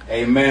saying.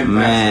 Amen.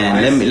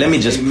 Man, let me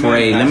just Amen,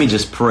 pray. Let Pastor. me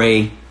just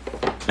pray.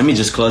 Let me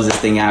just close this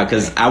thing out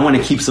because I want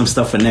to keep some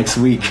stuff for next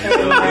week.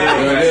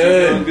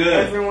 Good.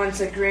 Good.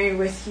 Everyone's agreeing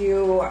with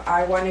you.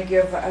 I want to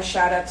give a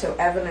shout out to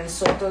Evelyn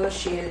Soto.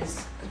 She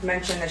has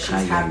mentioned that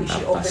she's happy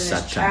she opened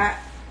this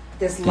chat,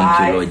 this Thank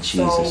live. you, Lord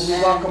Jesus. So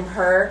we welcome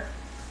her.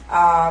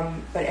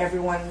 But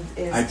everyone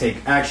is. I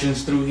take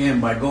actions through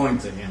him by going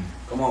to him.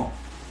 Come on.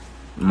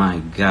 My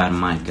God,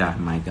 my God,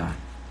 my God.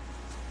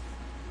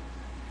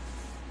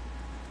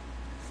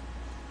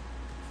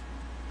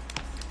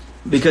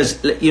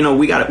 Because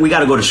we got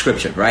to go to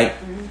scripture, right?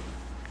 Mm-hmm.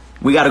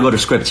 We got to go to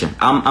scripture.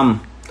 I'm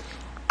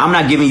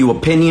not giving you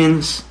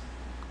opinions.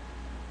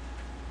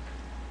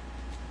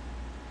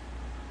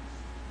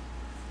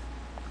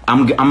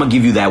 I'm gonna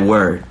give you that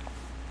word.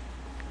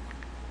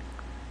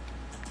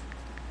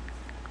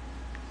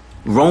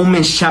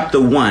 Romans chapter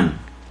 1,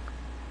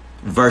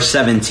 verse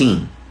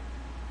 17.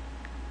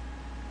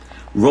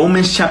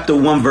 Romans chapter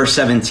 1, verse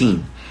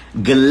 17.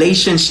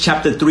 Galatians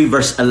chapter 3,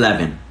 verse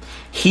 11.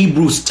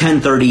 Hebrews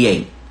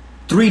 10:38.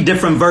 3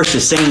 different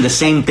verses saying the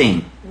same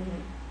thing.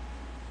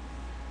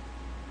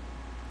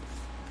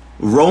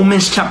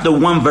 Romans chapter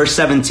 1, verse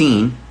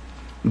 17.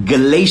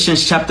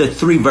 Galatians chapter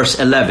 3, verse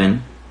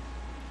 11.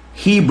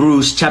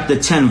 Hebrews chapter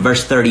 10,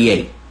 verse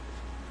 38.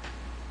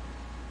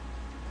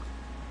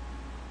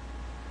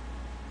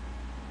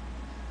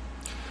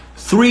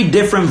 Three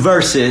different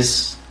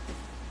verses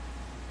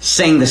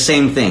saying the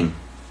same thing.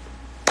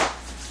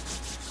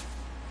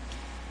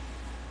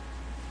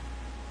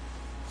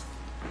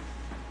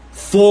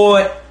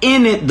 For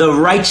in it the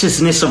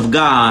righteousness of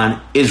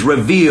God is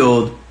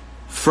revealed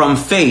from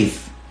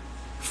faith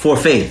for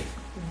faith.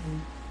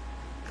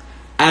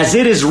 As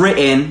it is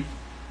written,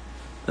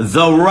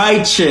 the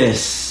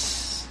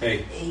righteous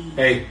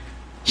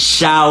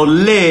shall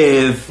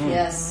live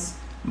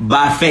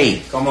by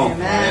faith. Come on.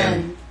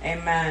 Amen.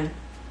 Amen.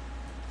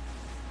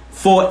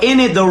 For in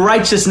it the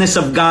righteousness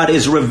of God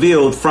is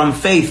revealed from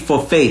faith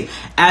for faith.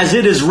 As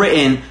it is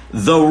written,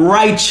 the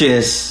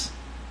righteous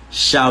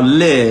shall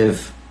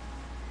live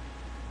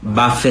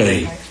by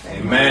faith.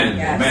 Amen.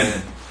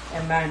 Yes.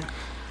 Amen. Amen.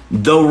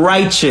 The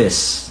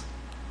righteous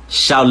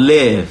shall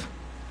live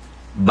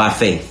by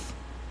faith.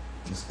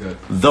 That's good.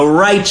 The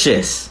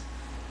righteous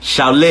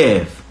shall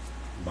live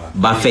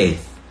by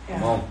faith.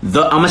 Come on. I'm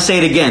going to say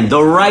it again.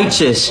 The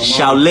righteous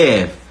shall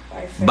live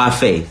by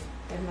faith.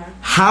 Amen.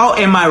 How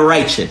am I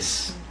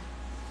righteous?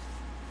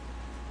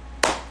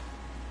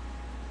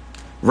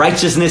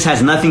 Righteousness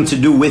has nothing to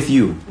do with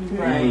you,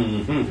 Right.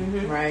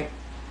 Mm-hmm. Right.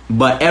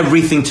 but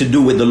everything to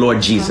do with the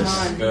Lord Jesus.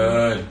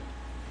 Good.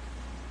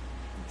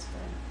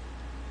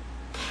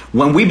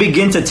 When we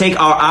begin to take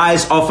our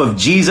eyes off of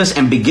Jesus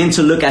and begin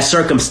to look at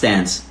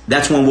circumstance,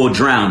 that's when we'll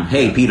drown.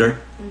 Hey, Peter.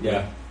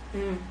 Yeah.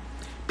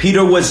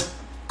 Peter was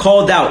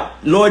called out.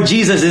 Lord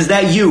Jesus, is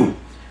that you?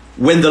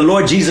 When the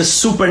Lord Jesus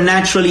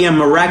supernaturally and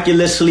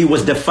miraculously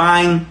was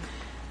defying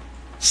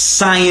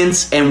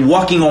science and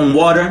walking on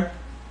water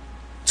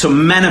to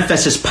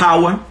manifest his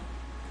power,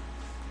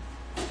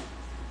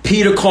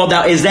 Peter called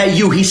out, is that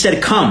you? He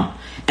said, come.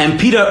 And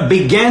Peter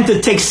began to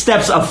take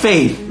steps of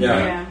faith.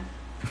 Yeah.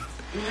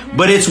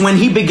 But it's when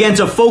he began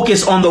to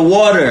focus on the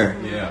water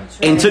Yeah.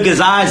 and took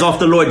his eyes off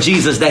the Lord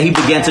Jesus that he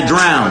began to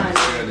drown.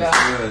 Good.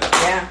 That's good.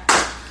 Yeah.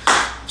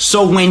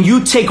 So when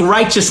you take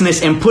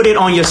righteousness and put it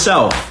on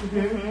yourself,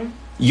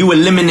 you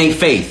eliminate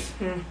faith.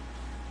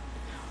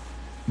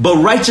 But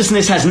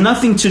righteousness has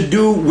nothing to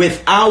do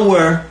with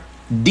our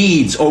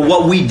deeds or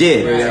what we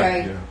did. Yeah.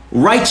 Right. Yeah.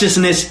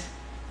 Righteousness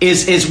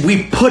is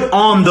we put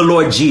on the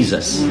Lord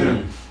Jesus.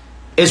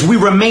 As we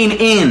remain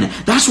in.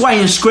 That's why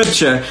in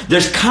scripture,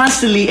 there's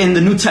constantly in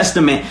the New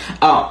Testament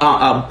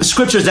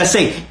scriptures that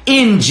say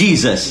in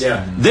Jesus.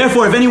 Yeah.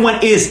 Therefore, if anyone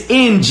is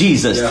in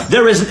Jesus, Yeah.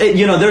 there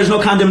is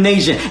no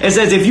condemnation. It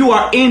says if you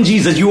are in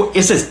Jesus,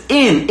 it says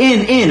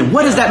in.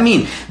 What does that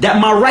mean?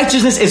 That my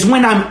righteousness is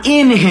when I'm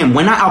in him,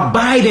 when I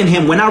abide in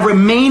him, when I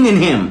remain in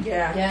him,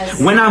 Yeah. Yes.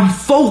 when I'm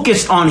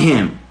focused on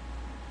him.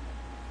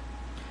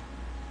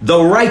 The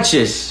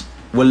righteous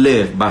will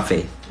live by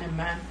faith.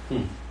 Amen.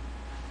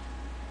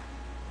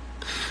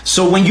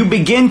 So when you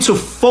begin to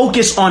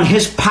focus on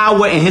his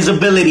power and his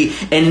ability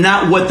and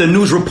not what the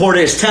news reporter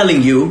is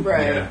telling you,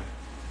 Right. Yeah.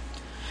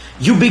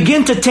 you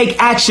begin to take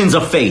actions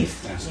of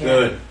faith. That's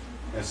good.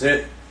 That's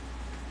it.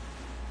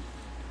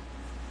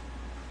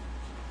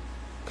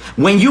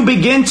 When you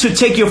begin to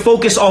take your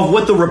focus off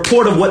what the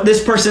report of what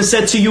this person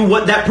said to you,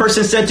 what that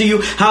person said to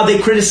you, how they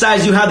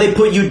criticize you, how they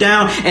put you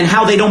down, and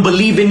how they don't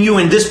believe in you,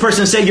 and this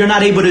person said you're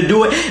not able to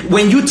do it.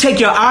 When you take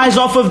your eyes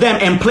off of them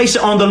and place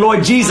it on the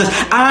Lord Jesus,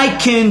 I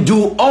can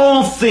do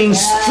all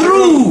things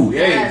through.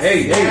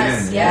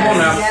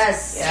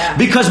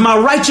 Because my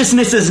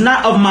righteousness is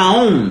not of my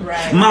own.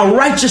 My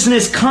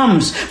righteousness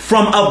comes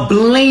from a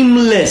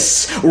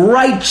blameless,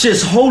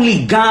 righteous,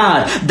 holy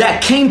God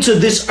that came to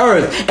this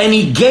earth, and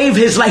he gave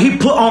his life. He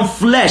put on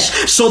flesh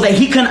so that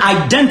he can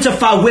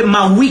identify with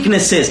my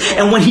weaknesses.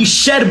 And when he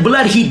shed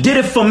blood, he did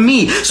it for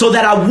me so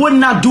that I would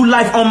not do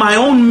life on my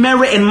own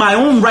merit and my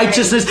own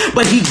righteousness,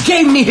 but he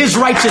gave me his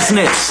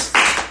righteousness.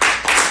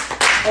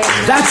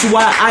 That's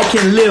why I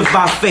can live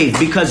by faith,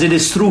 because it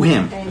is through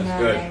him. That's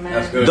good.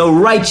 That's good. The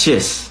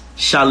righteous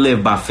shall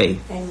live by faith.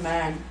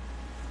 Amen.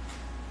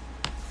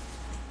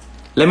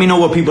 Let me know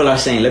what people are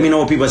saying. Let me know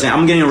what people are saying.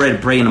 I'm getting ready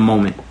to pray in a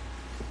moment.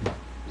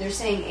 They're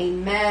saying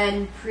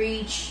amen,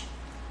 preach,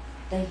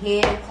 the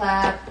hand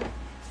clap,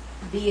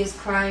 B is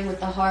crying with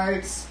the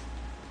hearts.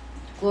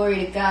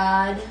 Glory to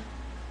God.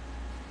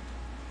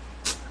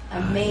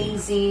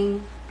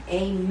 Amazing.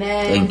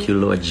 Amen. Thank you,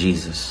 Lord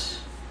Jesus.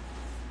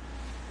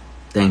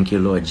 Thank you,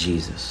 Lord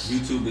Jesus.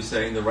 YouTube is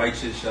saying the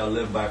righteous shall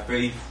live by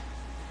faith.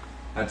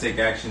 I take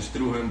actions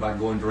through him by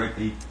going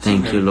directly to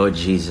him. Thank you, Lord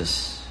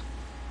Jesus.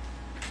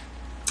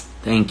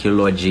 Thank you,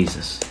 Lord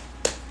Jesus.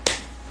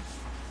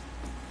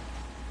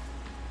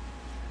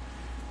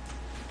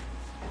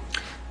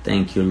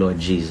 Thank you, Lord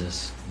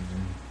Jesus.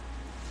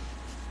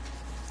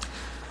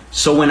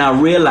 So when I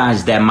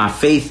realize that my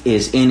faith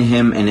is in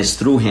him and is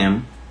through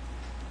him,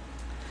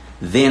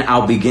 then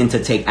I'll begin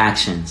to take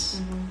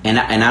actions. And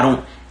I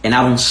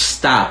don't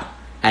stop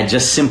at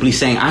just simply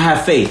saying, I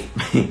have faith.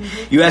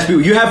 You ask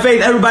people, you have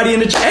faith? Everybody in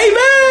the church,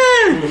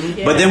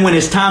 amen. But then when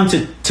it's time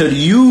to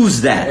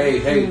use that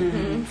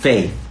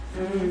faith.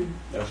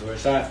 That's where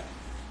it's at.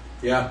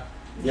 Yeah.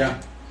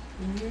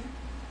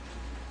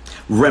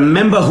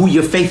 Remember who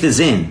your faith is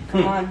in.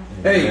 Come on.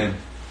 Hey.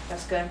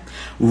 That's good.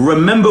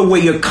 Remember where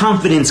your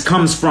confidence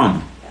comes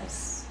from.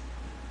 Yes.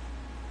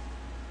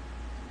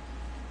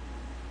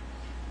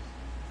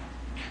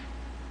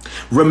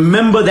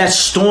 Remember that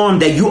storm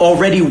that you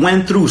already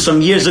went through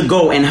some years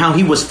ago and how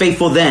he was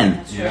faithful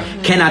then. Yeah.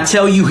 Can I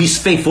tell you he's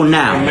faithful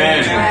now? Amen.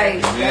 Right.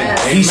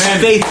 Yes. He's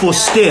faithful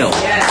still.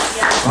 Yes.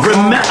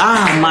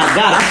 My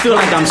God, I feel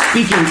like I'm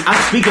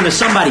speaking to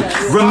somebody.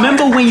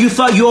 Remember when you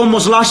thought you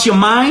almost lost your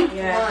mind?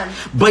 Yeah.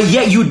 But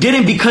yet you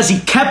didn't, because he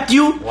kept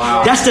you?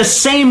 Wow. That's the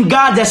same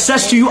God that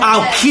says to you,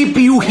 I'll keep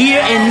you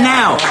here and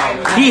now.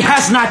 He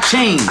has not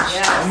changed.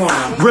 Come on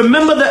now.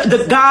 Remember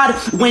the God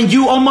when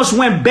you almost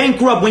went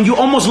bankrupt, when you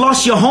almost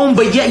lost your home,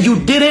 but yet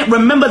you didn't?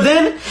 Remember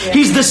then?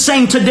 He's the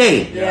same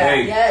today. Yeah.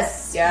 Hey.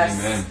 Yes. Yes.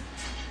 Amen.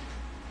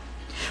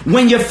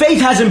 When your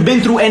faith hasn't been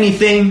through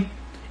anything,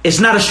 it's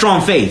not a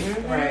strong faith.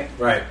 Right.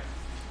 Right.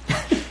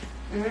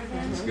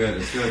 It's good.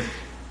 It's good.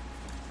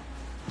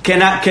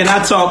 Can I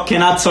talk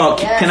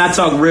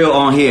real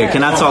on here?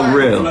 Can I talk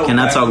real? Can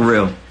I talk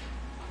real?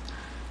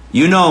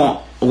 You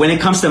know, when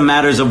it comes to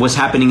matters of what's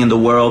happening in the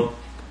world,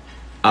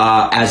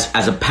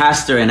 as a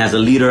pastor and as a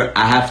leader,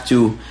 I have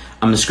to.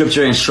 The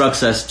scripture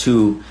instructs us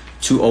to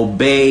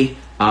obey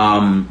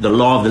the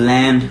law of the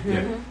land.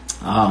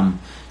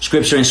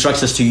 Scripture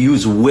instructs us to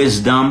use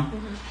wisdom.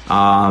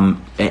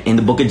 In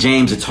the book of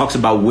James, it talks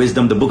about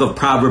wisdom. The book of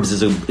Proverbs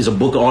is a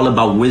book all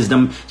about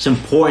wisdom. It's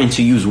important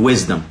to use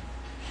wisdom.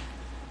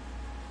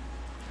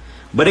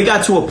 But it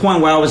got to a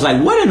point where I was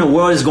like, what in the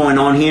world is going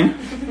on here?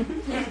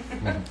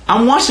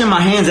 I'm washing my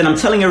hands and I'm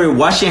telling everyone,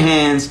 wash your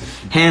hands,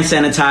 hand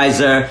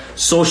sanitizer,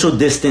 social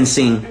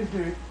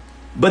distancing.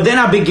 But then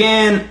I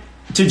began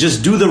to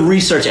just do the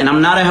research, and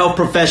I'm not a health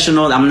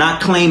professional. I'm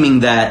not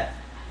claiming that.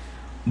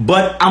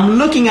 But I'm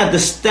looking at the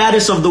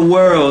status of the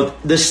world,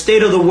 the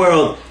state of the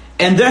world,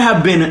 and there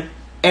have been,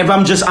 if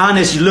I'm just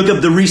honest, you look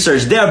up the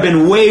research, there have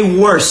been way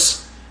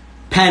worse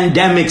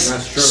pandemics,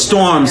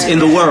 storms in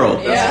the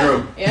world. That's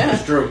true. Yeah.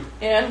 That's true.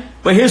 Yeah.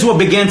 But here's what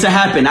began to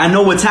happen. I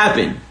know what's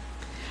happened.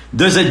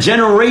 There's a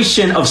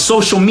generation of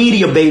social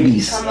media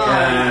babies Come on.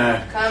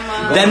 Yeah. Come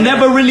on. that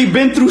never really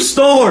been through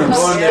storms.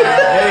 Going there.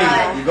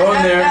 Hey, you're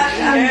going there.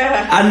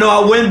 Yeah. I know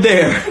I went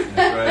there. That's right.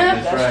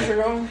 That's That's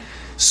right. true.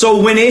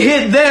 So when it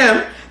hit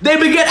them, they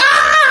began,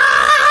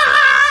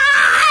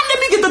 let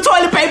me get the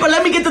toilet paper.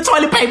 Let me get the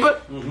toilet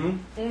paper.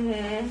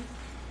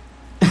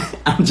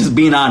 I'm just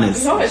being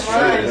honest. No, it's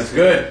right. That's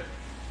good.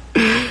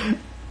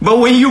 But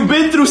when you've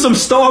been through some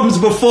storms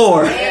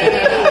before,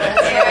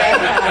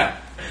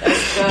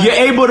 you're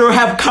able to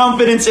have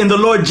confidence in the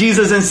Lord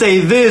Jesus and say,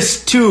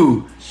 this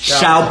too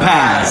shall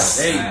pass.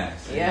 Hey.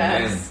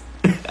 Yes.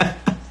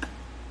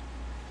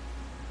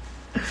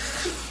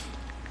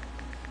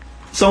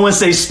 Someone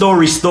say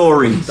story.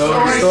 Story.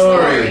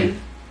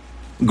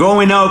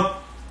 Growing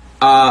up,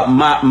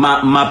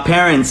 my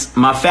parents,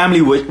 my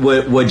family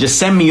would just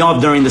send me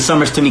off during the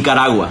summers to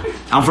Nicaragua.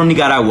 I'm from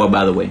Nicaragua,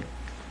 by the way.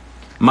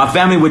 my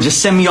family would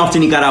just send me off to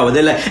Nicaragua.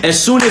 They're like,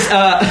 as soon as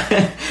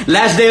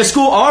last day of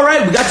school, all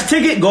right, we got the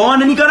ticket, go on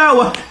to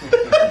Nicaragua.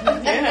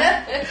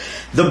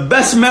 The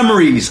best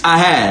memories I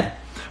had.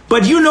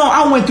 But you know,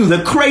 I went through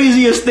the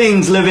craziest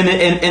things living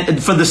in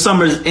for the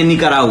summers in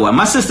Nicaragua.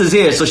 My sister's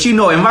here, so she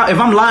know if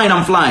I'm lying,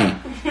 I'm flying.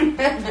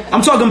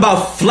 I'm talking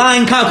about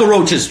flying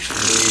cockroaches.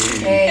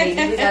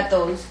 Hey, we got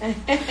those.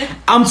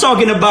 I'm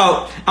talking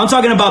about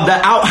the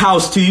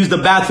outhouse to use the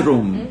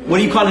bathroom. What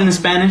do you call it in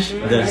Spanish?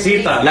 La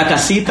casita. La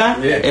casita.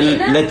 Yeah.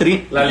 La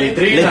letrina.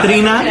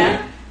 Letrina.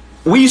 Yeah.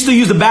 We used to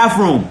use the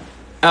bathroom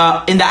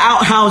in the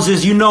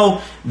outhouses. You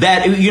know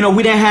that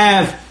we didn't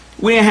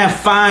have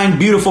fine,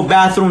 beautiful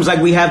bathrooms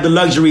like we have the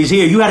luxuries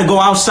here. You had to go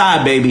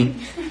outside, baby.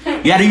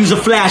 You had to use a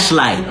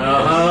flashlight.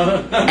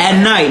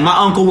 At night, my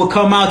uncle would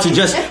come out to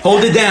just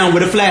hold it down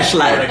with a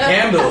flashlight. A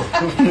candle.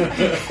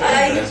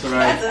 That's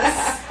right.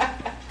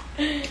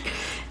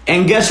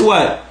 And guess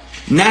what?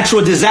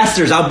 Natural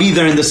disasters, I'll be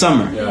there in the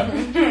summer. Yeah.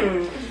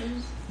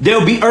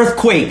 There'll be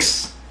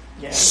earthquakes.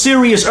 Yeah.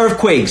 Serious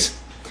earthquakes.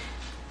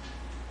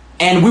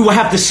 And we will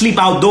have to sleep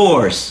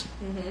outdoors.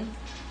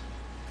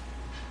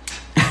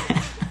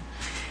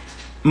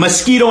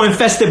 Mosquito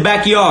infested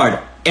backyard.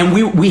 And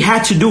we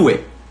had to do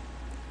it.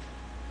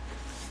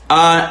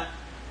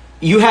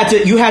 You had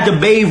to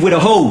bathe with a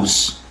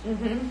hose.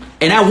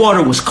 And that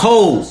water was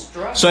cold.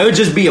 So it would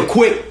just be a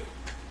quick.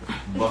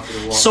 Bucket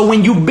of water. So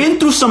when you've been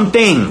through some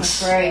things,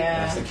 That's right.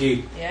 That's the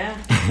key. Yeah.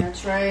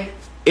 That's right.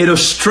 it'll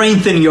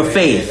strengthen your Yeah,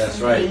 faith that's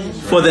right.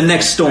 for the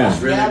next storm.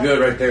 That's really good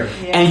right there.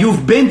 And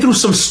you've been through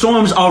some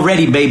storms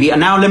already, baby. And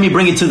now let me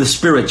bring it to the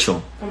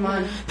spiritual. Come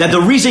on. That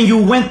the reason you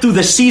went through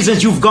the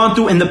seasons you've gone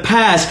through in the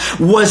past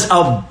was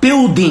a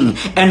building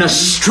and a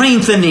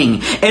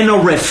strengthening and a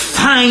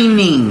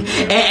refining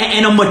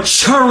and a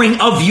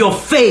maturing of your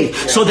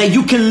faith, so that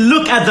you can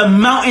look at the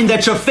mountain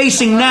that you're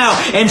facing now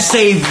and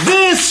say,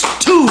 this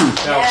too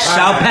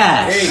shall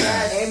pass.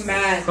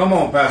 Amen. Come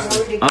on,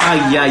 Pastor. Glory to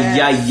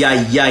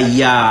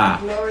God.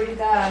 Glory to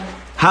God.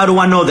 How do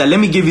I know that? Let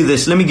me give you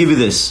this.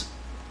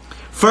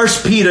 1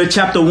 Peter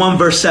chapter 1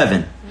 verse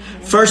 7.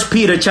 1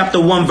 Peter chapter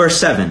 1 verse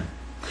 7.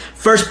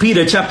 1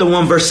 Peter chapter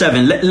 1 verse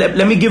 7.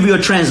 Let me give you a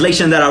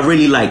translation that I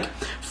really like.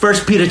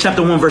 1 Peter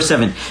chapter 1 verse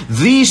 7.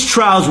 These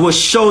trials will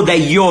show that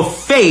your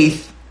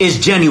faith is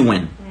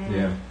genuine.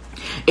 Yeah.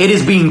 It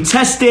is being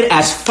tested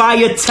as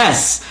fire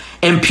tests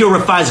and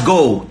purifies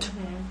gold.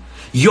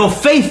 Your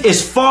faith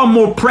is far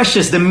more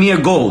precious than mere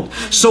gold.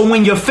 So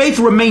when your faith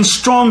remains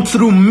strong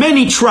through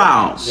many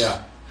trials,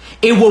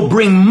 it will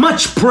bring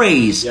much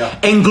praise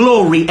and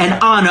glory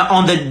and honor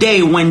on the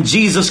day when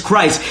Jesus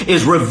Christ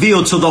is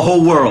revealed to the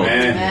whole world.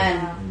 Amen.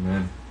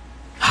 Amen.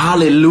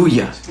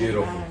 Hallelujah.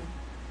 Beautiful.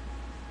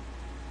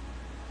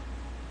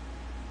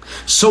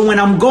 So when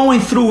I'm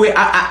going through it,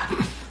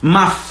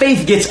 my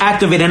faith gets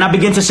activated and I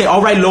begin to say,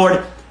 all right,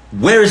 Lord,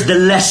 where's the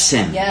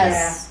lesson?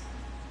 Yes.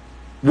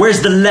 Where's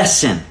the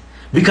lesson?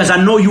 Because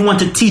I know you want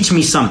to teach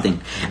me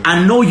something.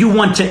 I know you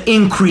want to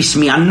increase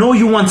me. I know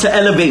you want to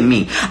elevate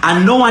me.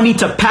 I know I need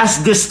to pass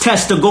this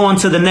test to go on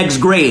to the next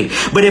grade.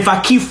 But if I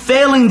keep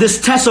failing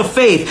this test of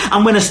faith,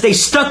 I'm going to stay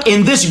stuck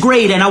in this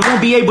grade and I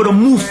won't be able to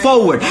move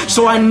forward.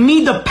 So I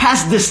need to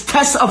pass this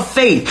test of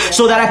faith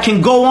so that I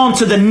can go on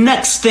to the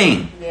next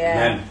thing.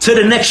 Amen. To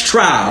the next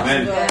trial.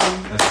 Amen.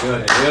 That's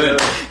good. Good.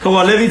 Come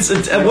on,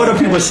 what are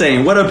people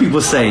saying? What are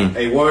people saying?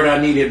 A word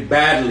I needed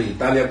badly.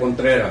 Talia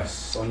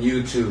Contreras on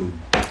YouTube.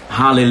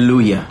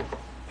 Hallelujah.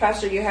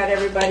 Pastor, you had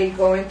everybody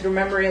going through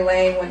memory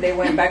lane when they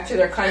went back to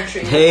their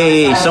country.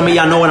 Hey, some of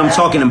y'all know what I'm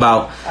talking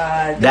about.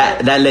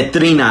 That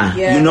letrina.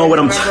 Yeah, you know what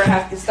I'm talking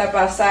about. Have to step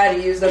outside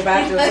to use the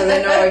bathroom, so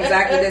they know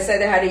exactly. They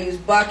said they had to use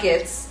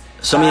buckets.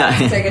 Some of y'all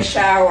to take a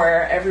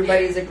shower.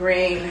 Everybody's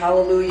agreeing.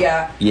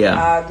 Hallelujah.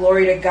 Yeah.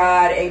 Glory to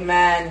God.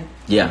 Amen.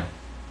 Yeah.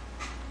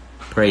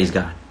 Praise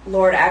God.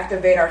 Lord,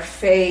 activate our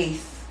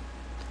faith.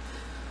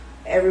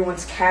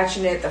 Everyone's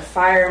catching it. The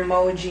fire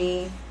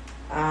emoji.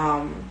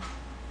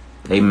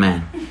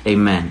 Amen.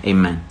 Amen.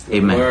 Amen. Good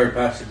Amen. word,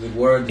 Pastor. Good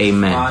word. This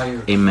Amen.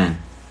 fire.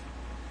 Amen.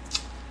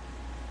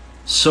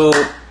 So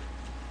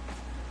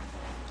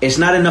it's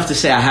not enough to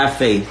say I have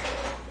faith,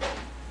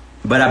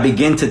 but I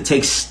begin to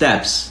take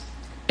steps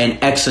and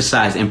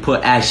exercise and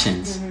put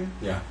actions.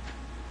 Yeah.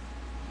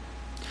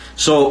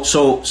 So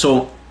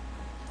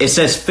it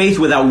says faith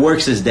without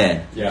works is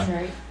dead. Yeah.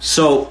 Right.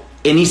 So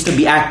it needs to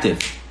be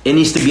active. It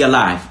needs to be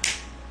alive.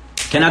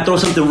 Can I throw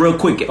something real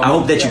quick? I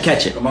hope that you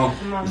catch it. Come on.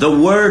 The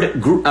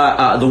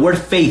word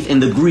faith in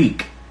the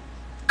Greek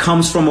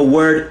comes from a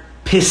word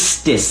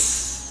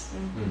pistis.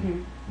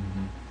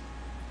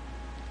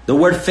 The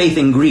word faith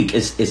in Greek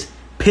is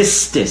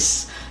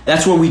pistis.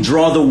 That's where we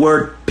draw the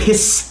word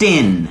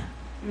piston.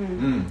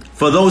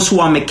 For those who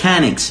are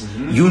mechanics,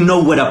 you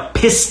know what a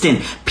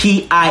piston,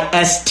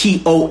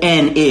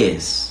 P-I-S-T-O-N,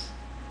 is.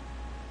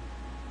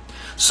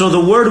 So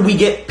the word we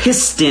get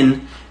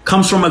piston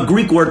comes from a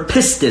Greek word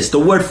pistis. The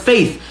word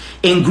faith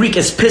in Greek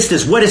is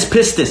pistis. What is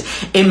pistis?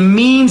 It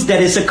means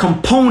that it's a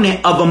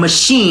component of a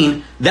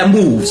machine that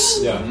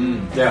moves. Yeah.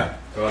 Yeah.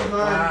 Go ahead.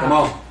 Wow. Come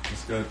on.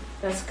 That's good.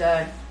 That's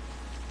good.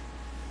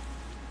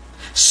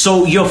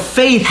 So your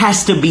faith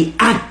has to be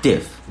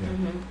active.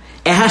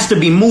 It has to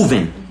be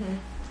moving.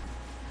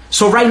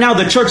 So right now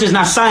the church is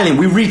not silent.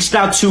 We reached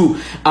out to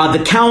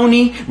the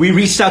county. We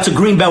reached out to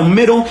Greenbelt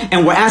Middle,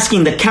 and we're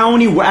asking the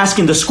county, we're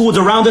asking the schools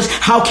around us,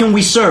 how can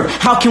we serve?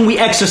 How can we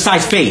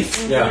exercise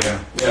faith? Yeah.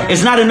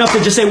 It's not enough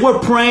to just say we're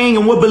praying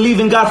and we're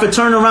believing God for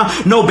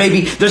turnaround. No,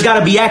 baby, there's got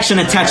to be action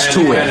attached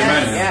to it.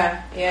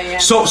 Yeah.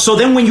 So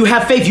then when you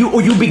have faith,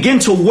 you begin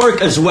to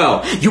work as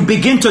well. You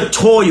begin to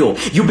toil.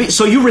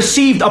 So you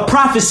received a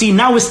prophecy.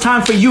 Now it's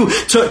time for you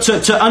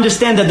to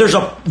understand that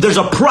there's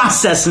a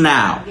process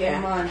now. Yeah.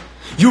 Come on.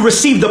 You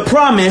received the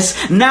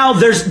promise. Now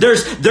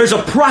there's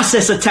a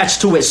process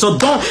attached to it. So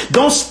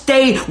don't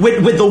stay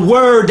with the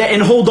word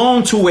and hold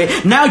on to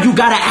it. Now you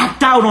gotta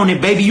act out on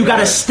it, baby. You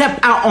gotta step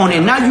out on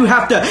it. Now you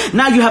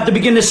have to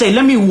begin to say,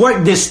 let me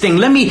work this thing.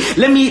 Let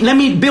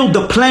me build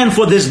the plan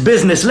for this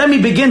business. Let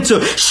me begin to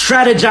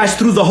strategize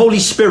through the Holy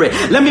Spirit.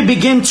 Let me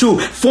begin to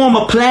form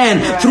a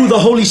plan through the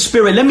Holy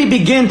Spirit. Let me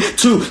begin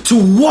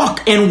to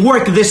walk and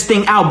work this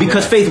thing out,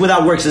 because faith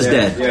without works is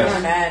dead.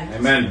 Yes.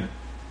 Amen.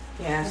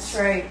 Yes.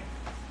 That's right.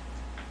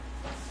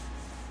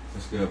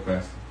 That's good,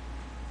 Pastor.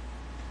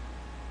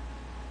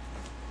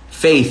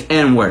 Faith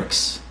and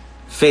works.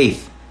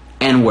 Faith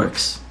and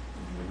works.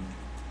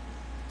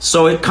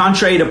 So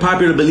contrary to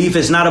popular belief,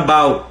 it's not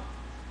about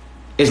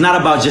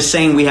just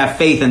saying we have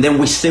faith and then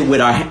we sit with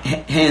our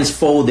hands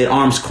folded,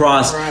 arms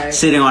crossed,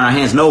 sitting on our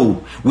hands.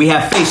 No, we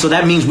have faith, so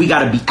that means we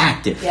got to be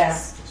active.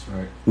 Yes. That's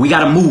right. We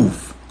got to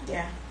move.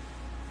 Yeah.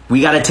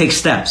 We got to take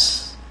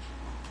steps.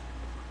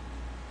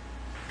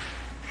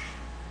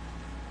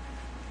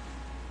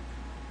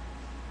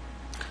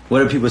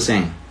 What are people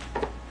saying?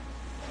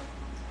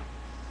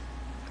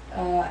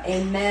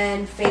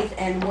 Amen. Faith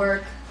and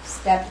work.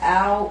 Step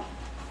out.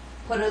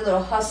 Put a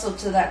little hustle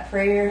to that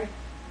prayer.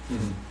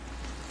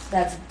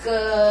 That's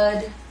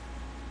good.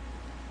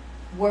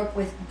 Work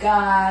with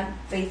God.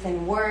 Faith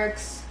and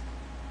works.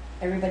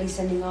 Everybody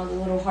sending all the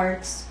little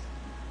hearts.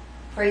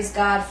 Praise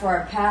God for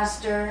our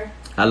pastor.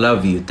 I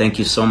love you. Thank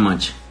you so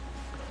much.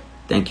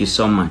 Thank you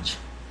so much.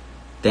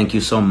 Thank you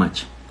so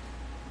much.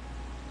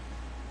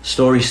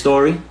 Story.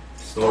 Story.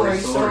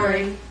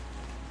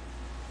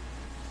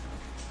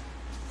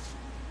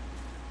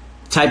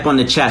 Type on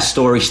the chat,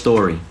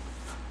 story.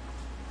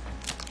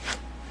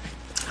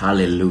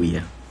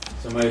 Hallelujah.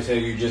 Somebody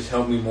said you just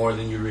helped me more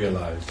than you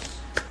realize.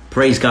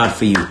 Praise God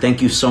for you.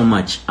 Thank you so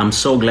much. I'm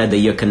so glad that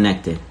you're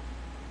connected.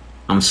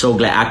 I'm so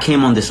glad. I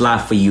came on this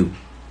live for you.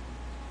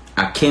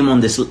 I came on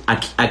this feed.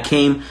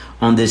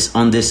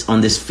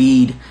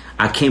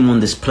 I came on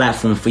this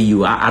platform for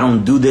you. I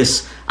don't do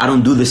this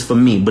for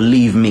me.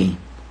 Believe me.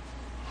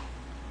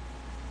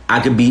 I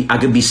could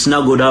be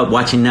snuggled up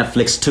watching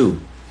Netflix too.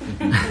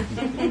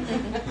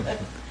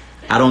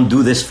 I don't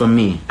do this for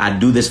me. I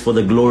do this for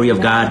the glory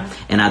of God,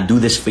 and I do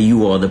this for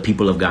you all, the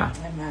people of God.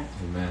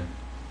 Amen.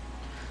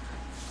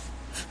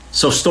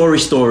 So story.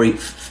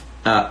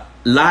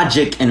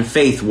 Logic and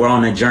Faith were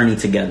on a journey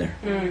together.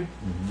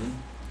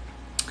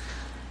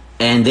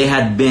 And they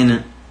had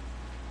been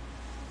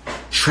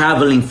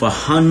traveling for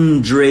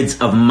hundreds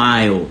of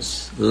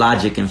miles,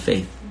 Logic and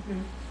Faith.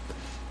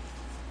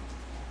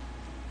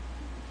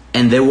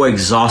 And they were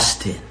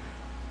exhausted.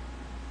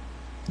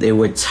 They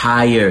were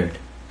tired.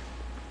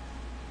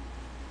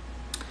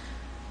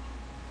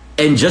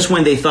 And just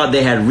when they thought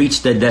they had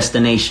reached their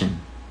destination,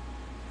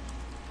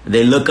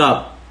 they look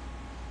up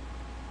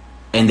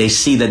and they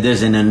see that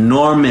there's an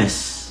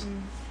enormous,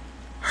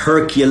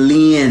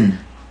 Herculean,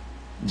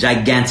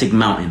 gigantic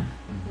mountain.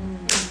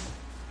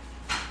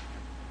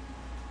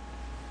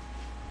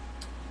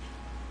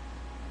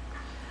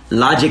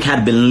 Logic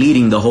had been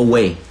leading the whole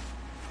way.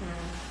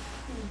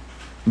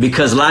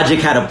 Because Logic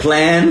had a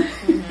plan,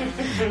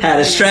 had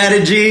a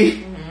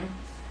strategy.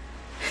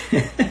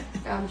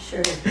 I'm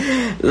sure.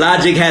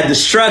 Logic had the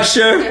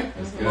structure.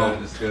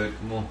 That's good.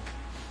 Come on.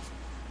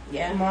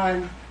 Yeah. Come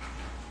on.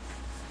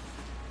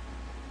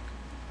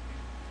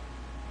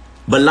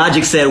 But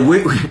Logic said,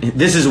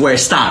 this is where it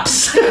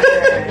stops.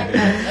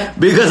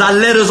 Because I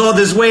led us all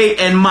this way,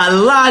 and my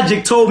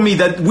logic told me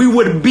that we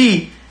would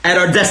be at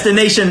our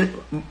destination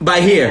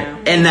by here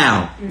and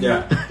now.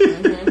 Yeah.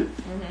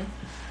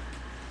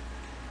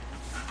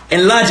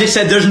 And Logic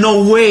said, there's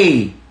no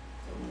way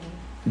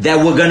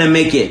that we're going to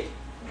make it.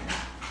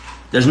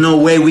 There's no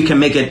way we can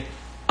make it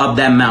up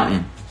that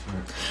mountain.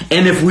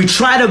 And if we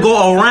try to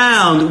go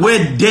around,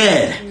 we're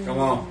dead. Come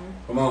on.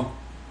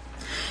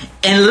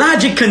 And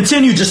Logic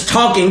continued just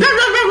talking.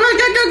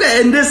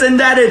 And this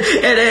and that.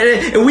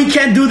 And we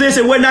can't do this.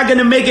 And we're not going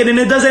to make it. And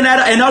it doesn't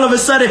matter. And all of a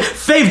sudden,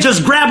 Faith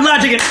just grabbed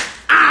Logic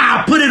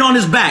and put it on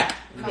his back.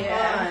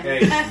 Yeah.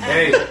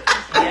 Hey.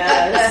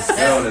 Yes.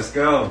 Let's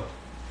go.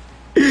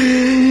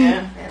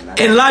 Yeah.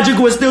 And Logic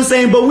was still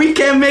saying, but we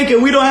can't make it.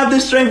 We don't have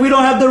the strength. We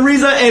don't have the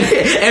reason.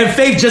 And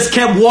Faith just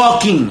kept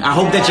walking. I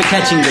hope that you're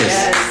catching this.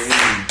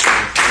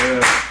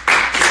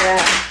 Yeah.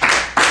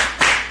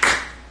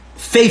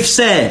 Faith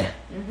said,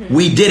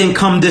 we didn't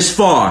come this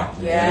far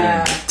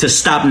to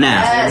stop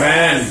now.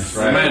 Yes.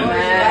 Amen.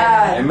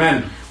 Amen.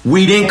 Amen.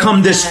 We didn't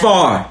come this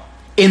far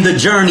in the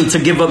journey to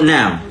give up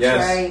now. Yes.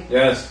 Right.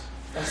 Yes.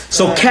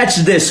 So catch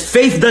this.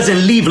 Faith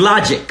doesn't leave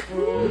logic.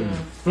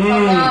 Come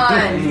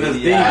on. That's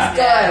deep. Yeah.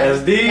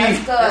 That's deep. That's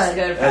good. That's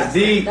good. That's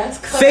deep. That's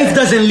good. Faith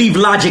doesn't leave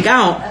logic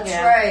out. That's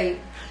Yeah. right.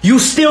 You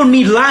still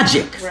need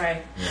logic.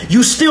 Right.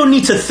 You still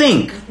need to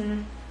think.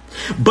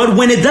 But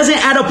when it doesn't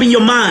add up in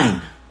your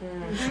mind,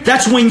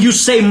 that's when you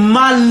say,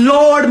 my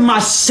Lord, my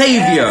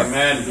Savior,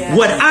 Amen. Yes.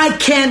 what I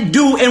can't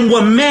do and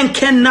what man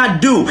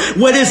cannot do,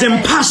 what is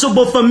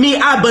impossible for me,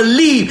 I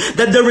believe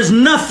that there is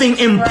nothing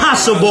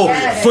impossible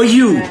Yes. for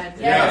you. Yes.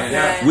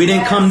 Yeah. We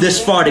didn't come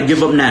this far to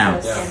give up now.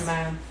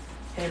 Amen.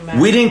 Amen.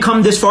 We didn't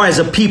come this far as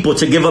a people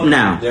to give up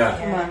now. Yeah.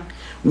 Come on.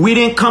 We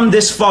didn't come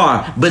this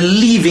far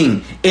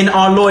believing in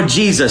our Lord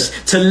Jesus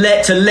to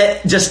let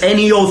just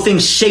any old thing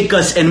shake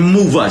us and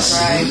move us.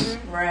 Right.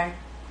 Right.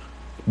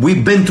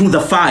 We've been through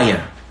the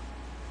fire.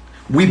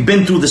 We've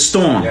been through the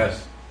storm.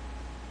 Yes.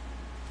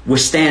 We're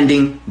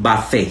standing by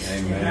faith.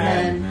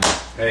 Amen.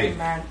 Hey.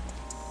 Amen.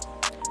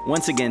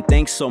 Once again,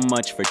 thanks so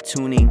much for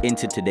tuning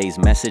into today's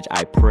message.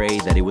 I pray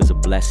that it was a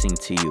blessing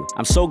to you.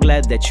 I'm so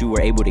glad that you were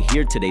able to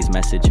hear today's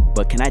message,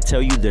 but can I tell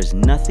you there's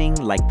nothing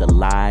like the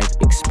live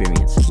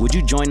experience. Would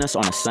you join us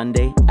on a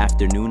Sunday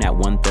afternoon at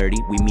 1:30?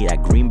 We meet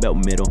at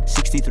Greenbelt Middle,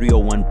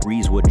 6301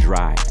 Breezewood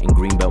Drive in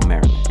Greenbelt,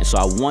 Maryland. And so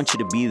I want you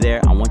to be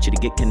there. I want you to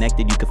get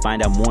connected. You can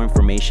find out more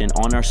information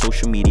on our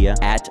social media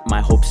at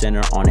My Hope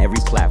Center on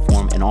every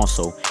platform. And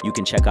also, you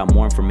can check out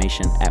more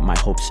information at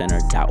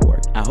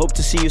myhopecenter.org. I hope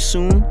to see you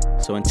soon.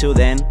 So until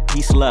then,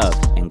 peace, love,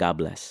 and God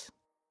bless.